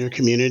greater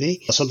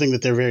community, something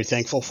that they're very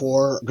thankful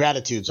for.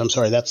 Gratitudes. I'm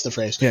sorry, that's the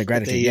phrase. Yeah,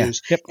 gratitude. They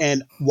use. Yep.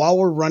 And while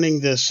we're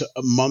running this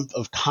month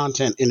of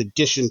content in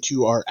addition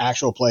to our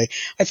actual play,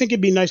 I think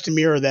it'd be nice to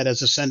mirror that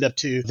as a send up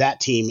to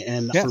that team.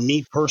 And for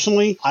me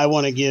personally, I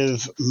want to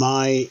give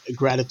my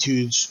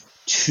gratitudes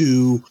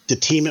to the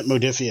team at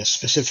Modiphius,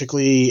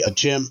 specifically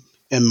Jim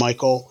and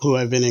Michael, who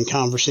I've been in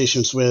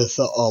conversations with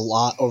a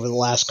lot over the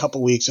last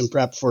couple weeks in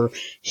prep for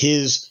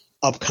his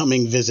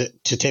upcoming visit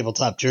to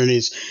Tabletop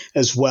Journeys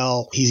as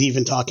well. He's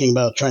even talking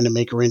about trying to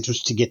make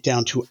arrangements to get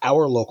down to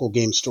our local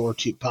game store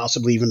to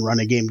possibly even run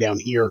a game down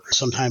here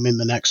sometime in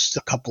the next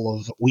couple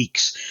of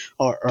weeks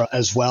or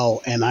as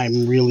well. And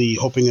I'm really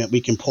hoping that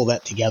we can pull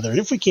that together. And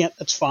if we can't,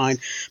 that's fine.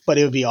 But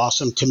it would be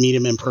awesome to meet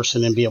him in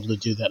person and be able to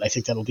do that. I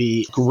think that'll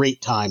be a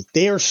great time.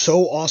 They are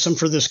so awesome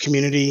for this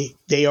community.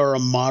 They are a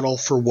model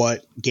for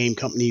what game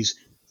companies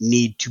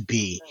need to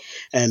be.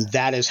 And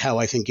that is how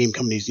I think game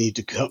companies need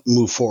to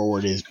move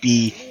forward, is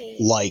be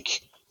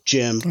like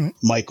Jim,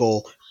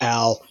 Michael,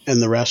 Al, and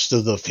the rest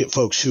of the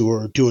folks who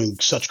are doing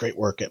such great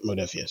work at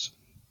Modiphius.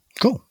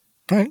 Cool.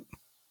 All right.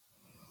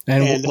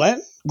 And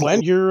Glenn,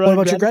 what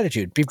about your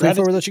gratitude?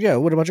 Before we let you go,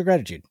 what about your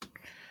gratitude?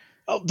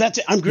 Oh, that's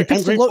it. I'm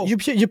grateful.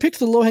 You picked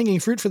the low-hanging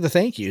fruit for the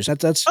thank yous.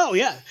 That's. Oh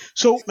yeah.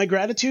 So my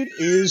gratitude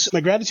is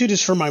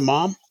for my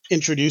mom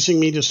introducing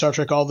me to Star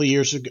Trek all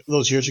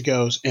those years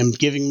ago, and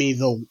giving me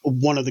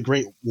one of the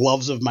great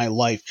loves of my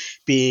life,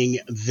 being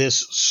this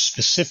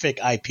specific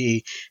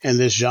IP and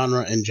this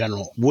genre in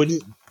general.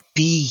 Wouldn't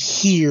be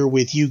here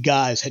with you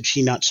guys had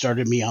she not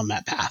started me on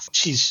that path.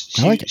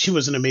 She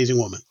was an amazing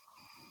woman.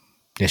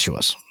 Yes, she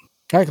was.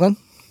 All right, Glenn,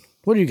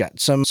 what do you got?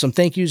 Some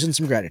thank yous and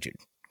some gratitude.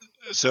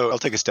 So I'll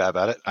take a stab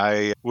at it.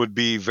 I would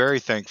be very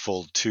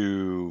thankful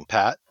to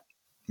Pat.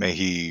 May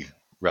he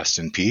rest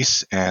in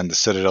peace. And the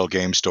Citadel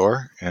Game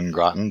Store in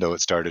Groton, though it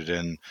started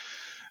in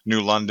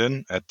New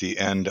London at the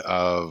end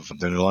of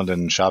the New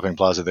London shopping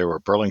plaza there where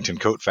Burlington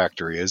Coat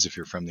Factory is, if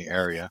you're from the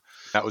area.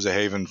 That was a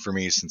haven for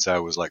me since I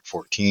was like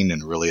 14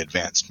 and really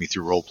advanced me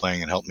through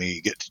role-playing and helped me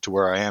get to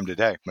where I am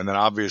today. And then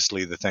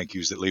obviously the thank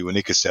yous that Liwa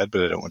Nika said,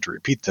 but I don't want to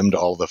repeat them, to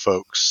all the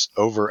folks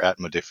over at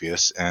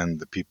Modiphius and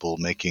the people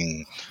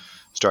making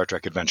Star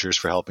Trek Adventures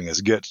for helping us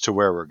get to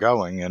where we're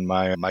going. And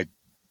my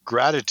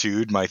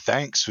gratitude, my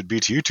thanks would be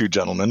to you two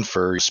gentlemen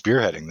for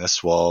spearheading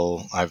this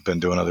while I've been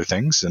doing other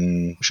things,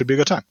 and it should be a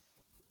good time.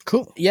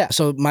 Cool. Yeah.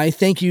 So my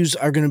thank yous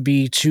are going to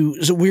be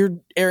so we're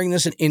airing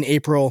this in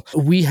April.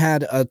 We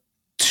had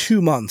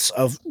 2 months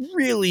of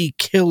really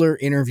killer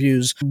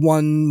interviews,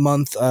 1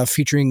 month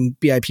featuring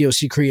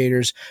BIPOC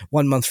creators,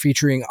 1 month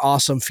featuring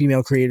awesome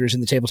female creators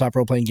in the tabletop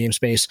role-playing game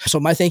space. So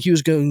my thank you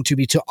is going to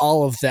be to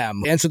all of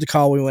them. Answered the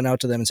call. We went out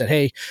to them and said,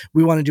 hey,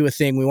 we want to do a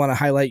thing. We want to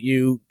highlight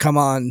you. Come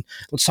on.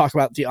 Let's talk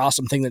about the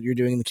awesome thing that you're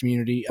doing in the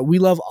community. We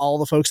love all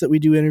the folks that we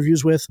do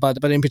interviews with,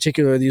 but in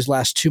particular, these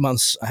last 2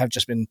 months have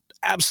just been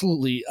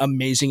absolutely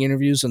amazing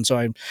interviews. And so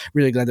I'm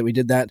really glad that we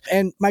did that.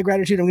 And my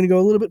gratitude, I'm going to go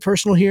a little bit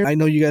personal here. I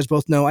know you guys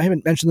both know, I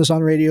haven't mentioned this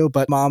on radio,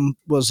 but Mom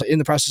was in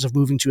the process of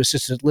moving to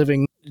assisted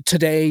living.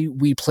 Today,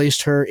 we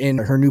placed her in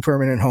her new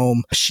permanent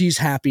home. She's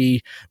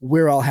happy.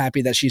 We're all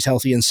happy that she's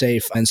healthy and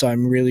safe. And so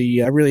I'm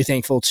really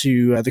thankful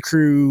to the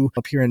crew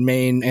up here in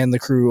Maine and the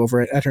crew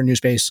over at her new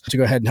space to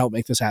go ahead and help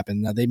make this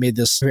happen. They made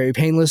this very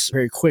painless,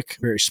 very quick,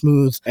 very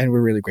smooth, and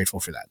we're really grateful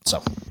for that.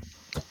 So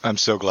I'm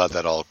so glad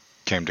that all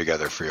came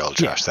together for y'all,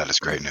 Josh. Yeah. That is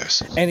great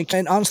news.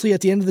 And honestly,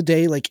 at the end of the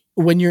day, like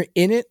when you're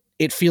in it,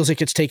 it feels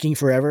like it's taking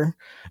forever,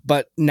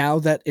 but now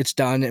that it's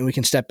done and we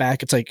can step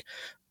back, it's like,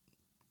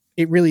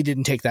 it really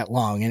didn't take that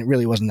long and it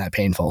really wasn't that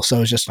painful.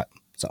 So it's just,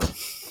 so.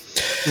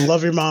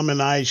 Love your mom,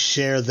 and I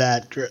share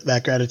that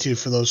gratitude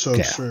for those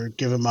folks for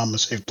giving mom a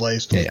safe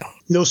place. Yeah.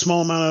 No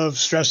small amount of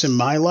stress in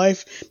my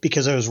life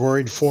because I was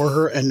worried for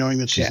her, and knowing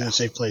that she's in a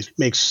safe place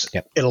makes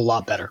it a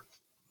lot better.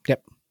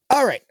 Yep.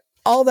 All right.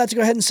 All that to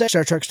go ahead and say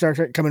Star Trek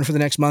coming for the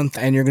next month,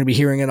 and you're going to be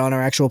hearing it on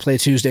our actual Play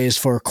Tuesdays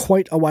for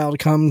quite a while to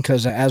come,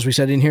 because as we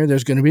said in here,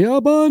 there's going to be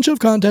a bunch of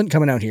content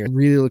coming out here.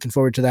 Really looking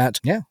forward to that.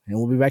 Yeah, and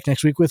we'll be back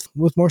next week with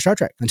more Star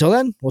Trek. Until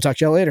then, we'll talk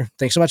to y'all later.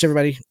 Thanks so much,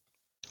 everybody.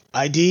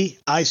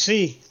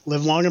 IDIC.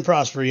 Live long and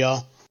prosper,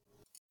 y'all.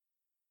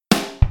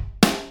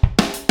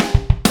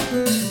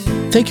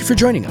 Thank you for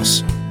joining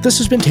us. This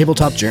has been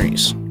Tabletop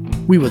Journeys.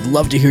 We would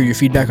love to hear your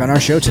feedback on our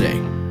show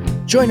today.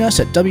 Join us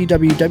at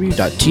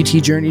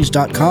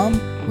www.ttjourneys.com,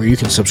 where you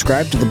can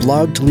subscribe to the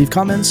blog to leave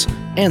comments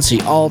and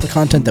see all the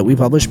content that we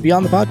publish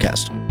beyond the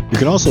podcast. You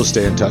can also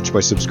stay in touch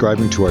by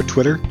subscribing to our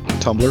Twitter,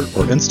 Tumblr,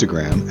 or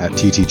Instagram at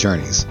TT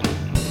Journeys,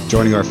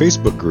 joining our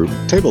Facebook group,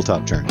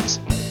 Tabletop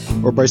Journeys,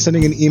 or by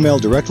sending an email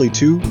directly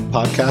to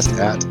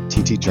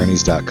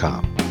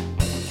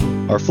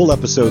podcast@ttjourneys.com. Our full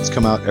episodes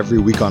come out every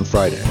week on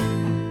Friday,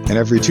 and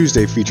every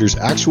Tuesday features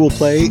actual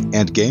play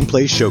and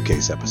gameplay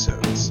showcase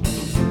episodes.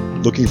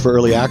 Looking for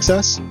early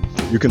access?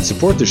 You can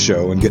support the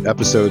show and get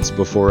episodes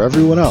before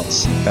everyone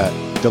else at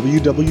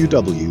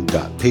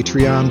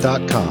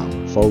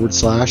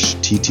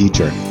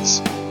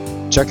www.patreon.com/ttjourneys.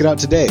 Check it out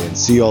today and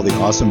see all the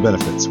awesome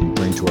benefits we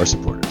bring to our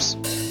supporters.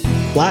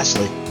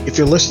 Lastly, if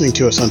you're listening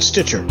to us on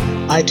Stitcher,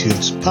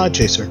 iTunes,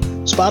 Podchaser,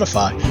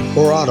 Spotify,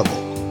 or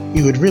Audible,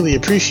 we would really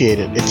appreciate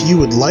it if you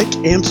would like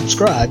and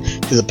subscribe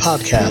to the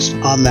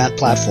podcast on that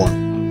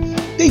platform.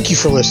 Thank you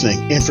for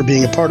listening and for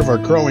being a part of our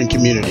growing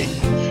community.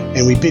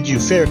 And we bid you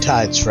fair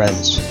tides,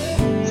 friends,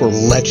 for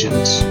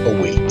legends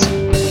await.